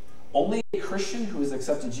 Only a Christian who has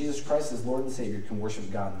accepted Jesus Christ as Lord and Savior can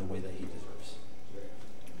worship God in the way that He deserves.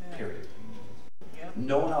 Period.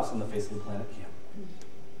 No one else on the face of the planet can.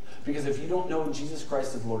 Because if you don't know Jesus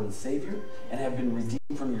Christ as Lord and Savior and have been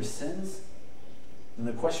redeemed from your sins, then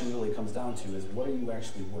the question really comes down to is, what are you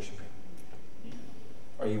actually worshiping?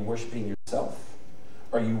 Are you worshiping yourself?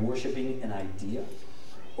 Are you worshiping an idea?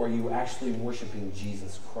 Or are you actually worshiping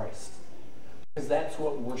Jesus Christ? Because that's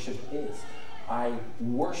what worship is. I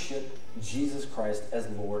worship Jesus Christ as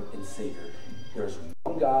Lord and Savior. There's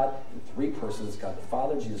one God in three persons, God the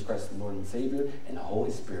Father, Jesus Christ the Lord and Savior, and the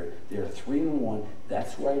Holy Spirit. They are three in one.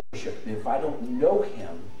 That's who I worship. And if I don't know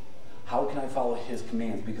Him, how can I follow His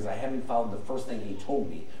commands? Because I haven't followed the first thing He told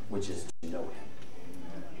me, which is to know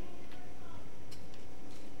Him.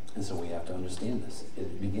 And so we have to understand this.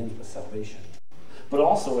 It begins with salvation. But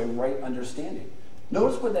also a right understanding.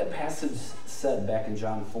 Notice what that passage said back in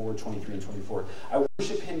John 4:23-24. I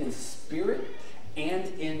worship Him in spirit and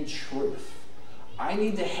in truth. I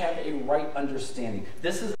need to have a right understanding.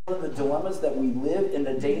 This is one of the dilemmas that we live in,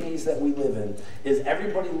 the day and age that we live in, is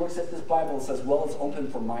everybody looks at this Bible and says, well, it's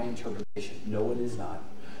open for my interpretation. No, it is not.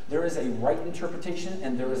 There is a right interpretation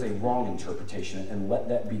and there is a wrong interpretation, and let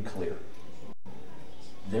that be clear.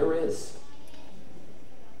 There is.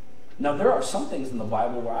 Now, there are some things in the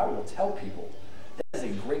Bible where I will tell people, that is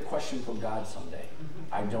a great question for God someday.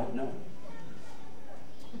 I don't know.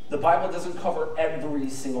 The Bible doesn't cover every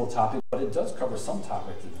single topic, but it does cover some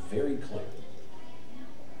topics. It's very clear.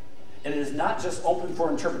 And it is not just open for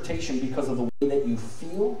interpretation because of the way that you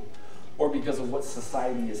feel or because of what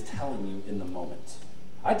society is telling you in the moment.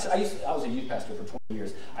 I was a youth pastor for 20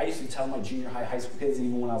 years. I used to tell my junior high, high school kids,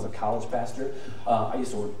 even when I was a college pastor, I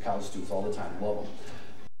used to work with college students all the time, love them.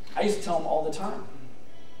 I used to tell them all the time,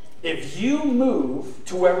 if you move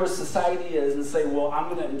to wherever society is and say, well,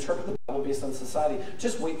 I'm going to interpret the Bible based on society,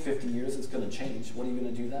 just wait 50 years, it's going to change. What are you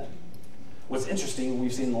going to do then? What's interesting,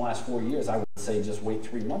 we've seen in the last 4 years, I would say just wait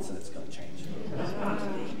 3 months and it's going to change.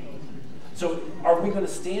 So are we going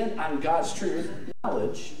to stand on God's truth,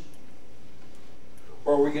 knowledge,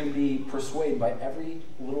 or are we going to be persuaded by every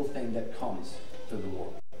little thing that comes through the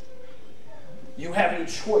world? You have a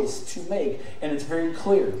choice to make, and it's very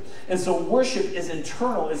clear. And so worship is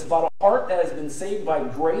internal. It's about a heart that has been saved by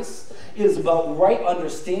grace. It is about right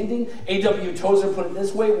understanding. A.W. Tozer put it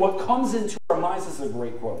this way: what comes into our minds, this is a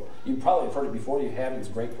great quote. You probably have heard it before, you haven't, it's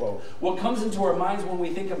a great quote. What comes into our minds when we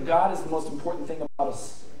think of God is the most important thing about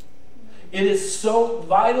us. It is so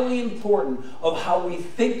vitally important of how we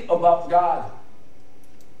think about God.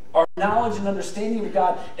 Our knowledge and understanding of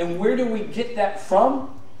God. And where do we get that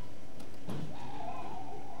from?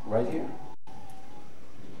 Right here.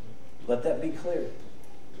 Let that be clear.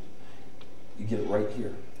 You get it right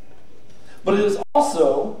here. But it is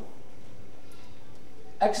also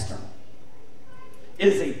external. It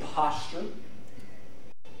is a posture,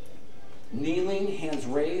 kneeling, hands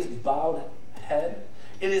raised, bowed head.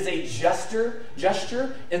 It is a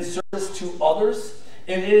gesture in service to others.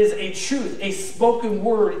 And it is a truth, a spoken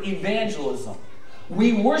word evangelism.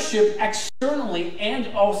 We worship externally and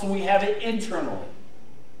also we have it internally.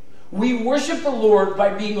 We worship the Lord by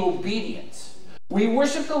being obedient. We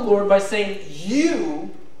worship the Lord by saying,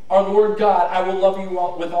 you are Lord God. I will love you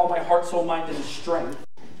with all my heart, soul, mind, and strength.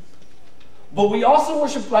 But we also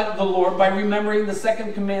worship the Lord by remembering the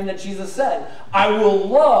second command that Jesus said. I will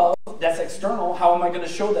love, that's external. How am I going to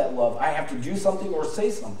show that love? I have to do something or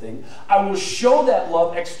say something. I will show that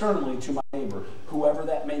love externally to my neighbor, whoever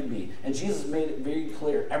that may be. And Jesus made it very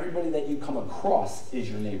clear. Everybody that you come across is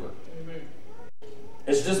your neighbor. Amen.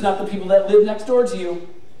 It's just not the people that live next door to you.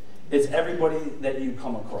 It's everybody that you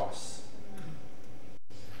come across.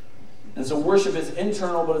 And so worship is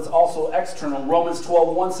internal, but it's also external. Romans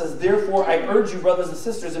 12:1 says, therefore I urge you, brothers and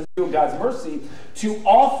sisters, in view of God's mercy, to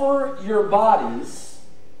offer your bodies.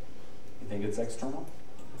 You think it's external?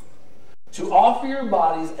 To offer your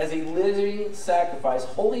bodies as a living sacrifice,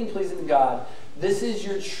 holy and pleasing to God. This is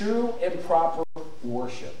your true and proper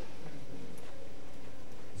worship.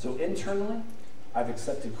 So internally, I've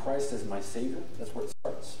accepted Christ as my Savior. That's where it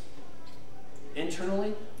starts.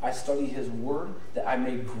 Internally, I study His Word that I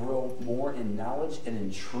may grow more in knowledge and in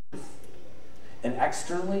truth. And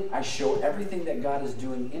externally, I show everything that God is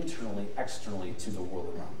doing internally, externally to the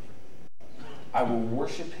world around me. I will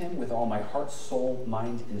worship Him with all my heart, soul,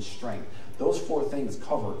 mind, and strength. Those four things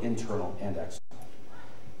cover internal and external.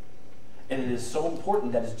 And it is so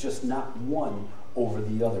important that it's just not one over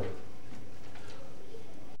the other.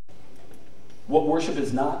 What worship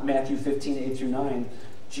is not, Matthew 15:8-9,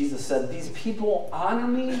 Jesus said, these people honor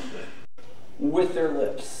me with their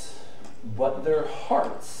lips, but their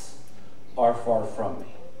hearts are far from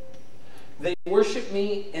me. They worship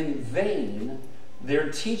me in vain. Their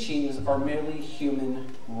teachings are merely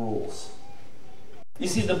human rules. You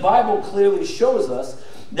see, the Bible clearly shows us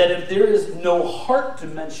that if there is no heart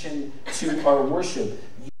dimension to our worship,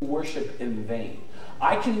 you worship in vain.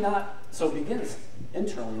 So it begins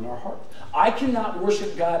internally in our heart. I cannot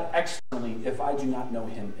worship God externally if I do not know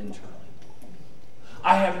Him internally.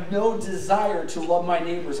 I have no desire to love my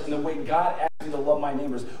neighbors in the way God asked me to love my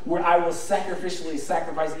neighbors, where I will sacrificially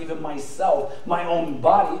sacrifice even myself, my own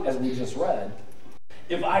body, as we just read,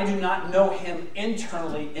 if I do not know Him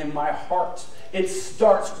internally in my heart. It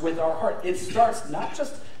starts with our heart. It starts not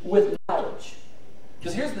just with knowledge.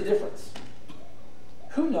 Because here's the difference.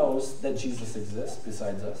 Who knows that Jesus exists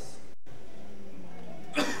besides us?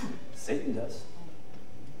 Satan does.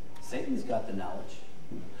 Satan's got the knowledge.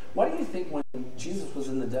 Why do you think when Jesus was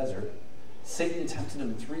in the desert, Satan tempted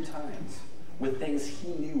him 3 times with things he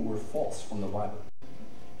knew were false from the Bible?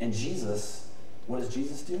 And Jesus, what does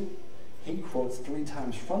Jesus do? He quotes 3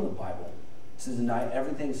 times from the Bible to deny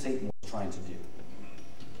everything Satan was trying to do.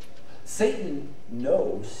 Satan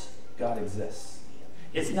knows God exists.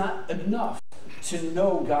 It's not enough to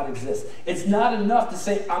know God exists. It's not enough to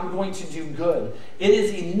say, I'm going to do good. It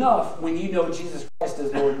is enough when you know Jesus Christ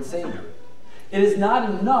as Lord and Savior. It is not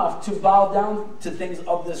enough to bow down to things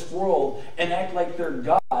of this world and act like they're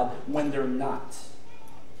God when they're not.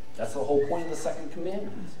 That's the whole point of the second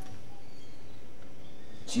commandment.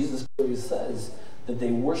 Jesus clearly says that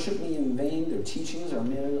they worship me in vain. Their teachings are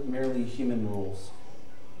merely human rules.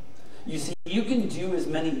 You see, you can do as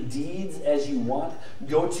many deeds as you want,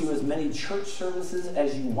 go to as many church services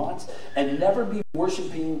as you want, and never be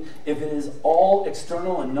worshiping if it is all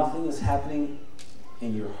external and nothing is happening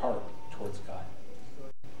in your heart towards God.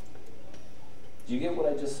 Do you get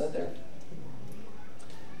what I just said there?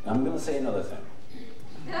 I'm going to say another thing.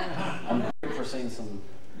 I'm here for saying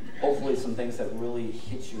hopefully some things that really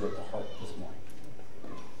hit you at the heart this morning.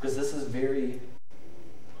 Because this is very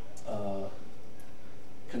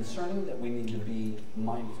concerning that we need to be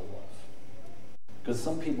mindful of. Because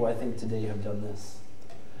some people, I think, today have done this.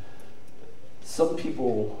 Some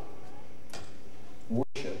people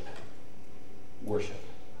worship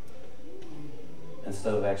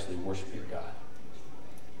instead of actually worshiping God.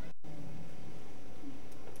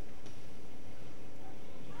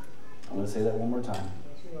 I'm going to say that one more time.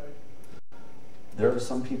 There are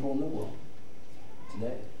some people in the world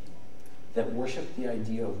today that worship the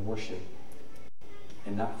idea of worship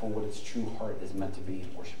and not for what its true heart is meant to be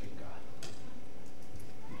in worshiping God.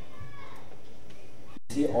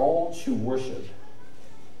 See, all true worship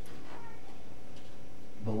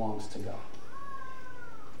belongs to God.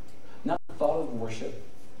 Not the thought of worship,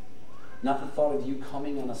 Not the thought of you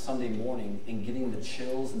coming on a Sunday morning and getting the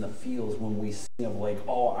chills and the feels when we sing of like,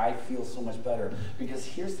 oh, I feel so much better. Because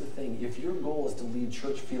here's the thing, if your goal is to leave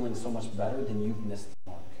church feeling so much better, then you've missed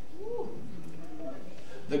the mark.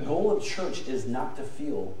 The goal of church is not to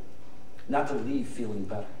leave feeling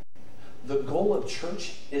better. The goal of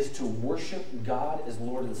church is to worship God as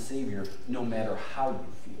Lord and Savior no matter how you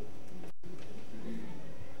feel.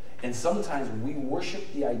 And sometimes we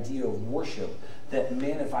worship the idea of worship that,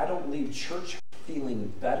 man, if I don't leave church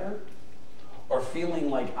feeling better or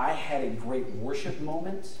feeling like I had a great worship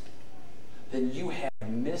moment, then you have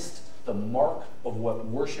missed the mark of what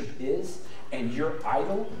worship is, and your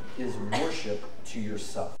idol is worship to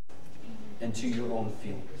yourself and to your own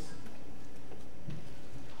feelings.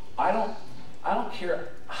 I don't care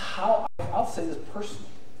how, I'll say this personally,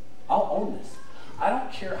 I'll own this. I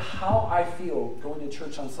don't care how I feel going to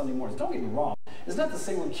church on Sunday mornings. Don't get me wrong. It's not to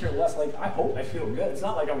say we care less, like I hope I feel good. It's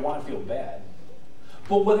not like I want to feel bad.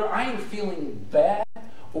 But whether I am feeling bad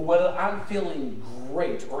or whether I'm feeling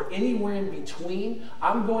great or anywhere in between,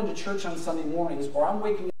 I'm going to church on Sunday mornings or I'm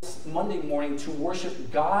waking up Monday morning to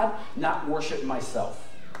worship God, not worship myself.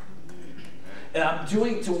 And I'm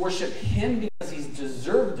doing it to worship Him because He's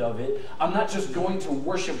deserved of it. I'm not just going to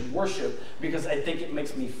worship because I think it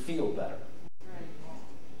makes me feel better.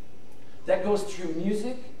 That goes through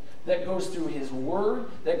music, that goes through His Word,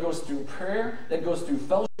 that goes through prayer, that goes through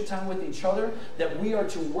fellowship time with each other, that we are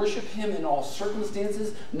to worship Him in all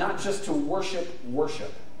circumstances, not just to worship.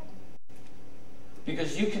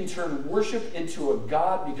 Because you can turn worship into a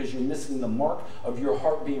God because you're missing the mark of your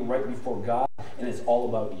heart being right before God, and it's all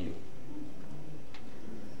about you.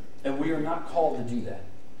 And we are not called to do that.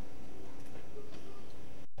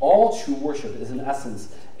 All true worship is, in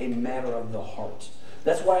essence, a matter of the heart.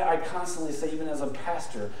 That's why I constantly say, even as a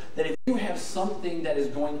pastor, that if you have something that is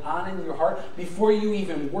going on in your heart, before you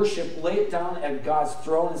even worship, lay it down at God's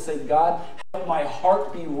throne and say, God, help my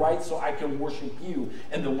heart be right so I can worship you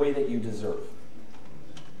in the way that you deserve.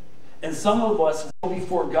 And some of us go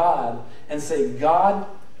before God and say, God,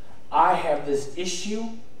 I have this issue,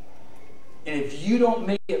 and if you don't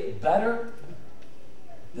make it better,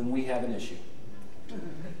 then we have an issue.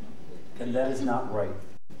 And that is not right.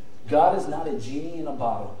 God is not a genie in a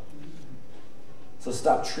bottle. So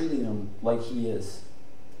stop treating Him like He is.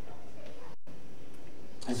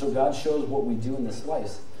 And so God shows what we do in this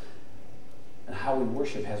life, and how we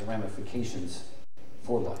worship has ramifications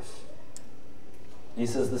for life. And He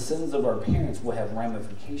says the sins of our parents will have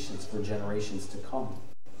ramifications for generations to come.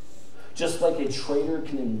 Just like a traitor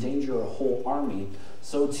can endanger a whole army,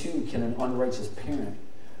 so too can an unrighteous parent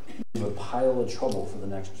leave a pile of trouble for the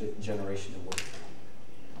next generation to work for.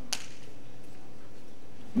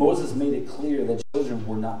 Moses made it clear that children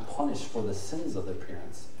were not punished for the sins of their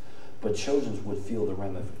parents, but children would feel the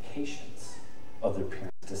ramifications of their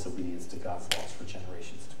parents' disobedience to God's laws for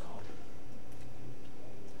generations to come.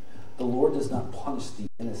 The Lord does not punish the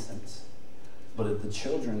innocent, but if the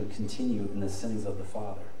children continue in the sins of the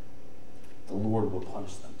father, the Lord will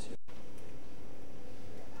punish them too.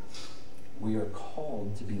 We are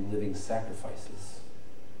called to be living sacrifices.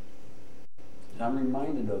 And I'm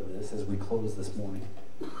reminded of this as we close this morning.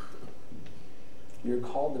 We are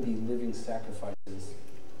called to be living sacrifices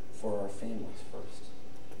for our families first.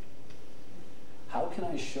 How can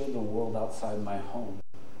I show the world outside my home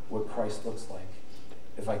what Christ looks like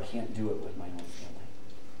if I can't do it with my own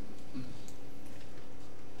family?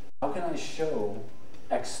 How can I show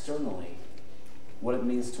externally what it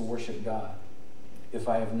means to worship God if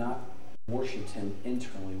I have not worshipped Him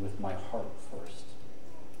internally with my heart first?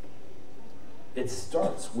 It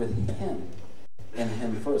starts with Him and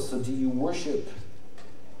Him first. So do you worship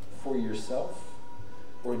for yourself,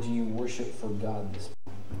 or do you worship for God this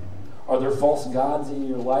morning? Are there false gods in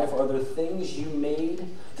your life? Are there things you made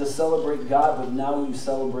to celebrate God, but now you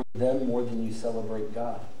celebrate them more than you celebrate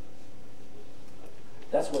God?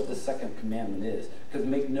 That's what the second commandment is. Because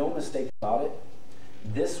make no mistake about it,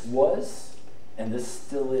 this was, and this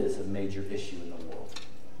still is, a major issue in the world.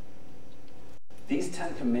 These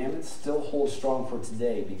 10 commandments still hold strong for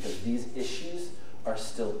today because these issues are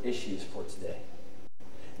still issues for today.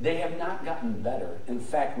 They have not gotten better. In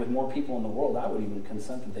fact, with more people in the world, I would even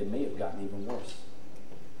consent that they may have gotten even worse.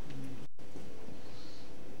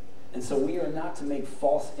 And so we are not to make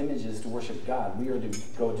false images to worship God. We are to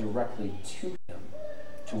go directly to Him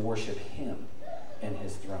to worship Him and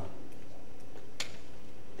His throne.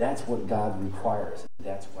 That's what God requires.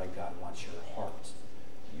 That's why God wants your heart,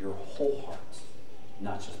 your whole heart,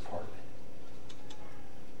 not just part of it.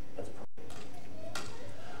 Let's pray.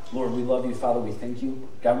 Lord, we love you. Father, we thank you.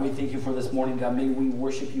 God, we thank you for this morning. God, may we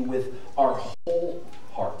worship you with our whole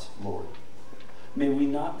heart, Lord. May we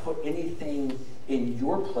not put anything in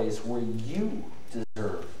your place where you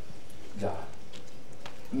deserve, God.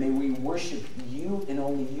 May we worship you and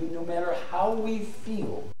only you, no matter how we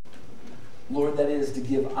feel. Lord, that is to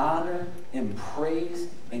give honor and praise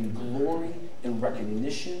and glory and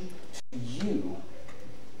recognition to you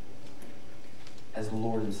as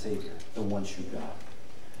Lord and Savior, the one true God.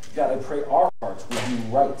 God, I pray our hearts would be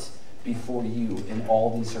right before you in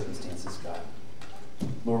all these circumstances, God.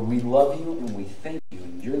 Lord, we love you and we thank you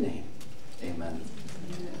in your name. Amen.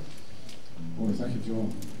 Lord, thank you,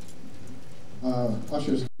 Joel.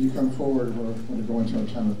 Ushers, can you come forward? We're going to go into our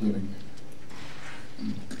time of giving.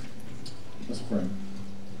 Let's pray.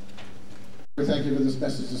 We thank you for this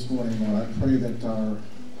message this morning, Lord. I pray that our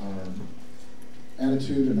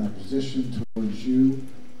attitude and our position towards you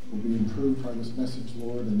will be improved by this message,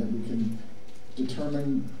 Lord, and that we can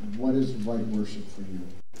determine what is right worship for you.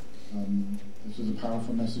 This is a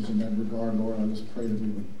powerful message in that regard, Lord. I just pray that we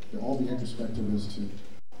would all be introspective as to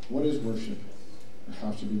what is worship and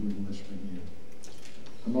how should we be worshiping you.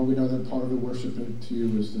 And Lord, we know that part of the worship to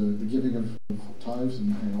you is the giving of tithes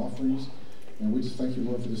and offerings. And we just thank you,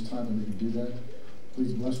 Lord, for this time that we can do that.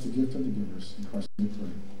 Please bless the gift of the givers. In Christ's name we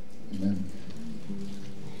pray. Amen.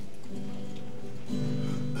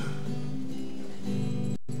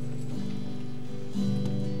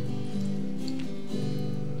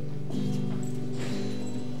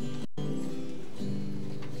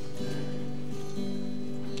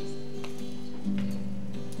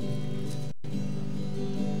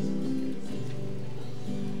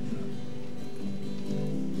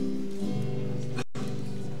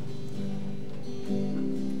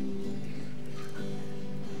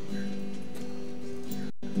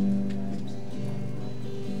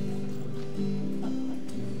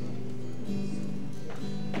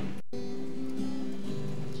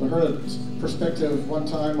 I heard a perspective one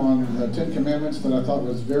time on the Ten Commandments that I thought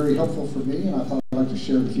was very helpful for me, and I thought I'd like to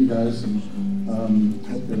share with you guys, and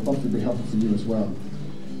it'll hopefully be helpful for you as well.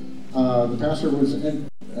 The pastor was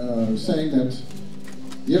saying that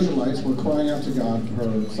the Israelites were crying out to God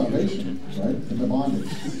for salvation, right, from the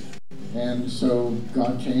bondage. And so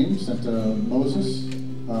God came, sent Moses.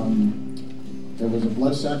 There was a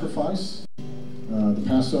blood sacrifice, the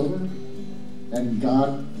Passover, and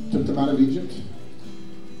God took them out of Egypt.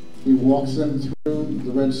 He walks them through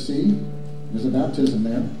the Red Sea. There's a baptism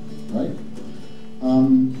there, right?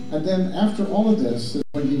 And then after all of this is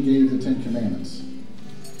when he gave the Ten Commandments.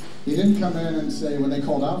 He didn't come in and say, when they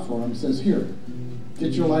called out for him, he says, here,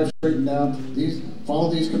 get your life straightened out,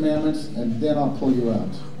 follow these commandments, and then I'll pull you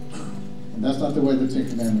out. And that's not the way the Ten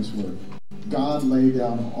Commandments work. God laid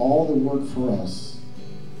down all the work for us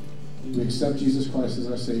to accept Jesus Christ as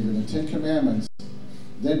our Savior. The Ten Commandments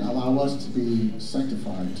then allow us to be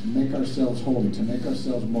sanctified, to make ourselves holy, to make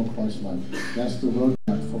ourselves more Christ-like. That's the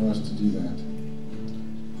roadmap for us to do that.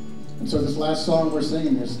 And so this last song we're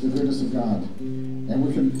singing is the goodness of God. And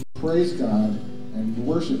we can praise God and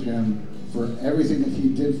worship him for everything that he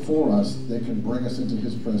did for us that can bring us into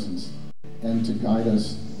his presence and to guide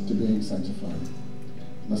us to being sanctified.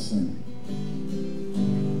 Let's sing.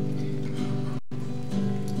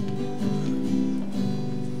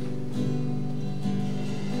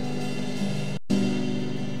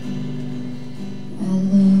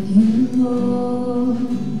 Lord,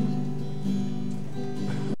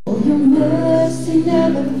 oh, your mercy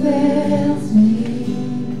never fails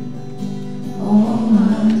me. All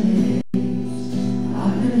my days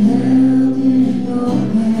I've been held in your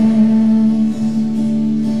hand.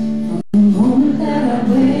 From the moment that I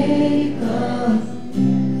wake up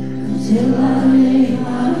until I lay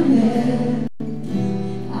my head,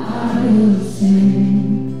 I will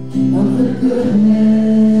sing of the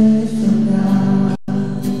goodness of God.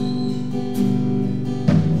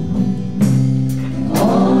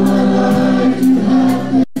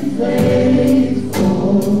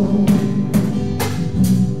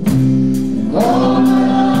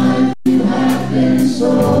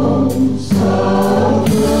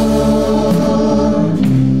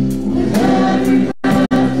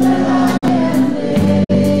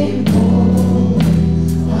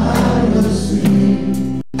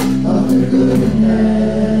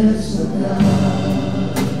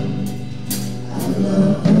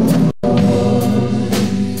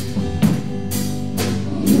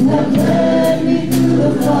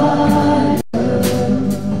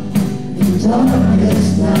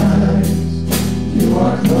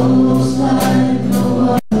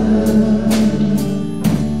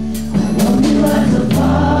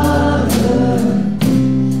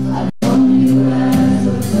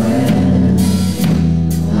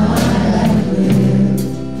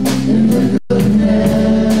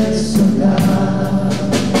 Goodness of God.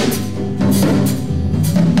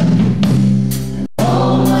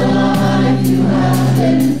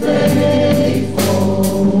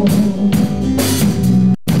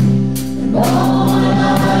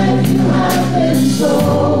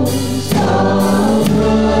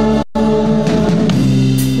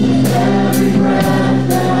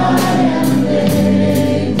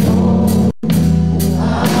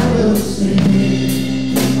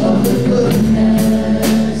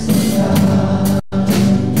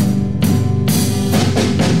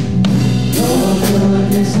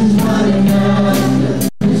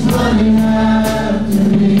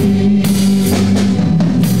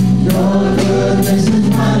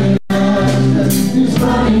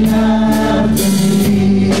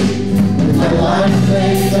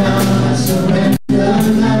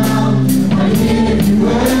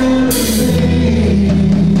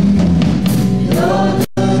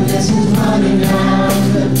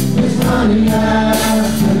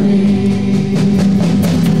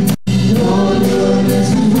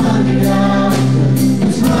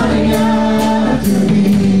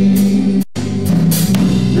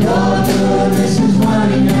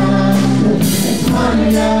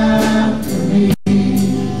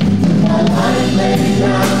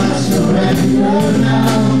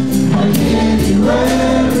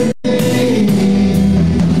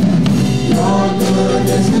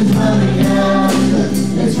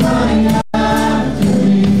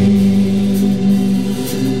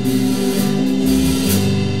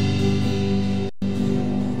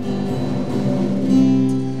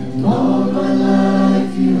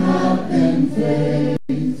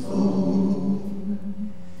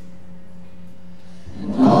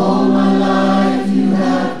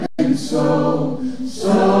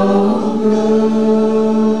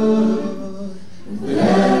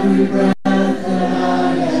 every breath that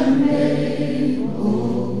I am able,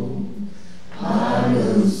 I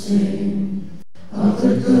will sing of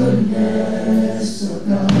the goodness of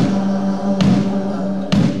God.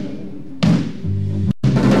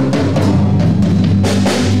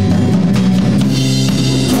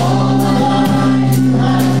 All my life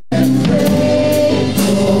I've been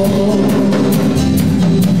faithful,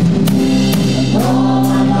 and all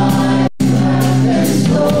my life I've been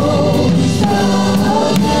so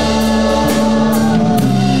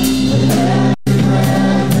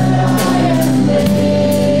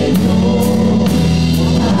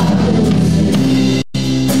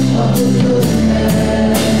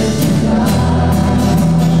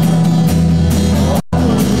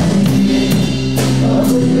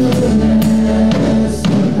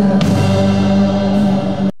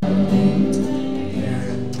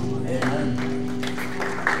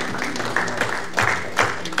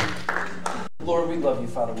Lord, we love you,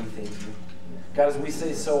 Father. We thank you. God, as we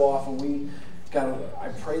say so often, God, I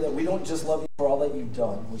pray that we don't just love you for all that you've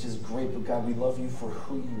done, which is great, but God, we love you for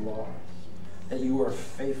who you are, that you are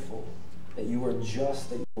faithful, that you are just,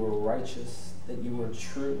 that you are righteous, that you are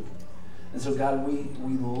true. And so, God, we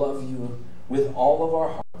love you with all of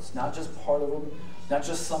our hearts, not just part of them, not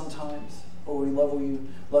just sometimes, but we love you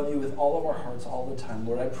with all of our hearts all the time.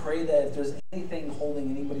 Lord, I pray that if there's anything holding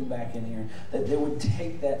anybody back in here, that they would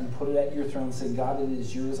take that and put it at your throne and say, God, it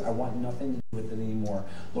is yours. I want nothing to do with it anymore.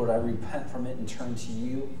 Lord, I repent from it and turn to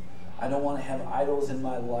you. I don't want to have idols in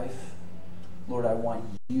my life. Lord, I want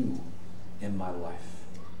you in my life.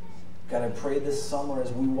 God, I pray this summer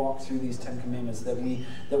as we walk through these 10 Commandments that we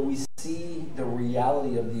see the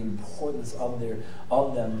reality of the importance of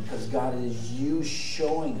them, because God, it is you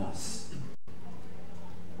showing us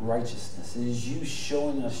righteousness. It is you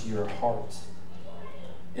showing us your heart.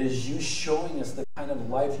 It is you showing us the kind of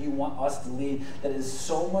life you want us to lead that is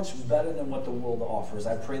so much better than what the world offers.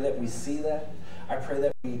 I pray that we see that. I pray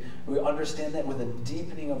that we understand that with a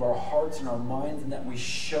deepening of our hearts and our minds, and that we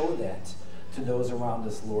show that to those around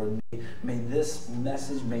us, Lord. May this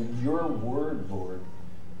message, may your word, Lord,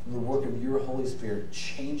 the work of your Holy Spirit,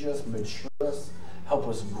 change us, mature us, help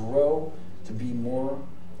us grow to be more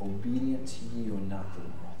obedient to you and not the world.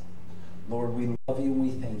 Lord, we love you and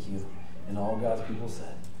we thank you. And all God's people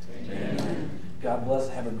said, amen. God bless.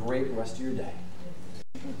 Have a great rest of your day.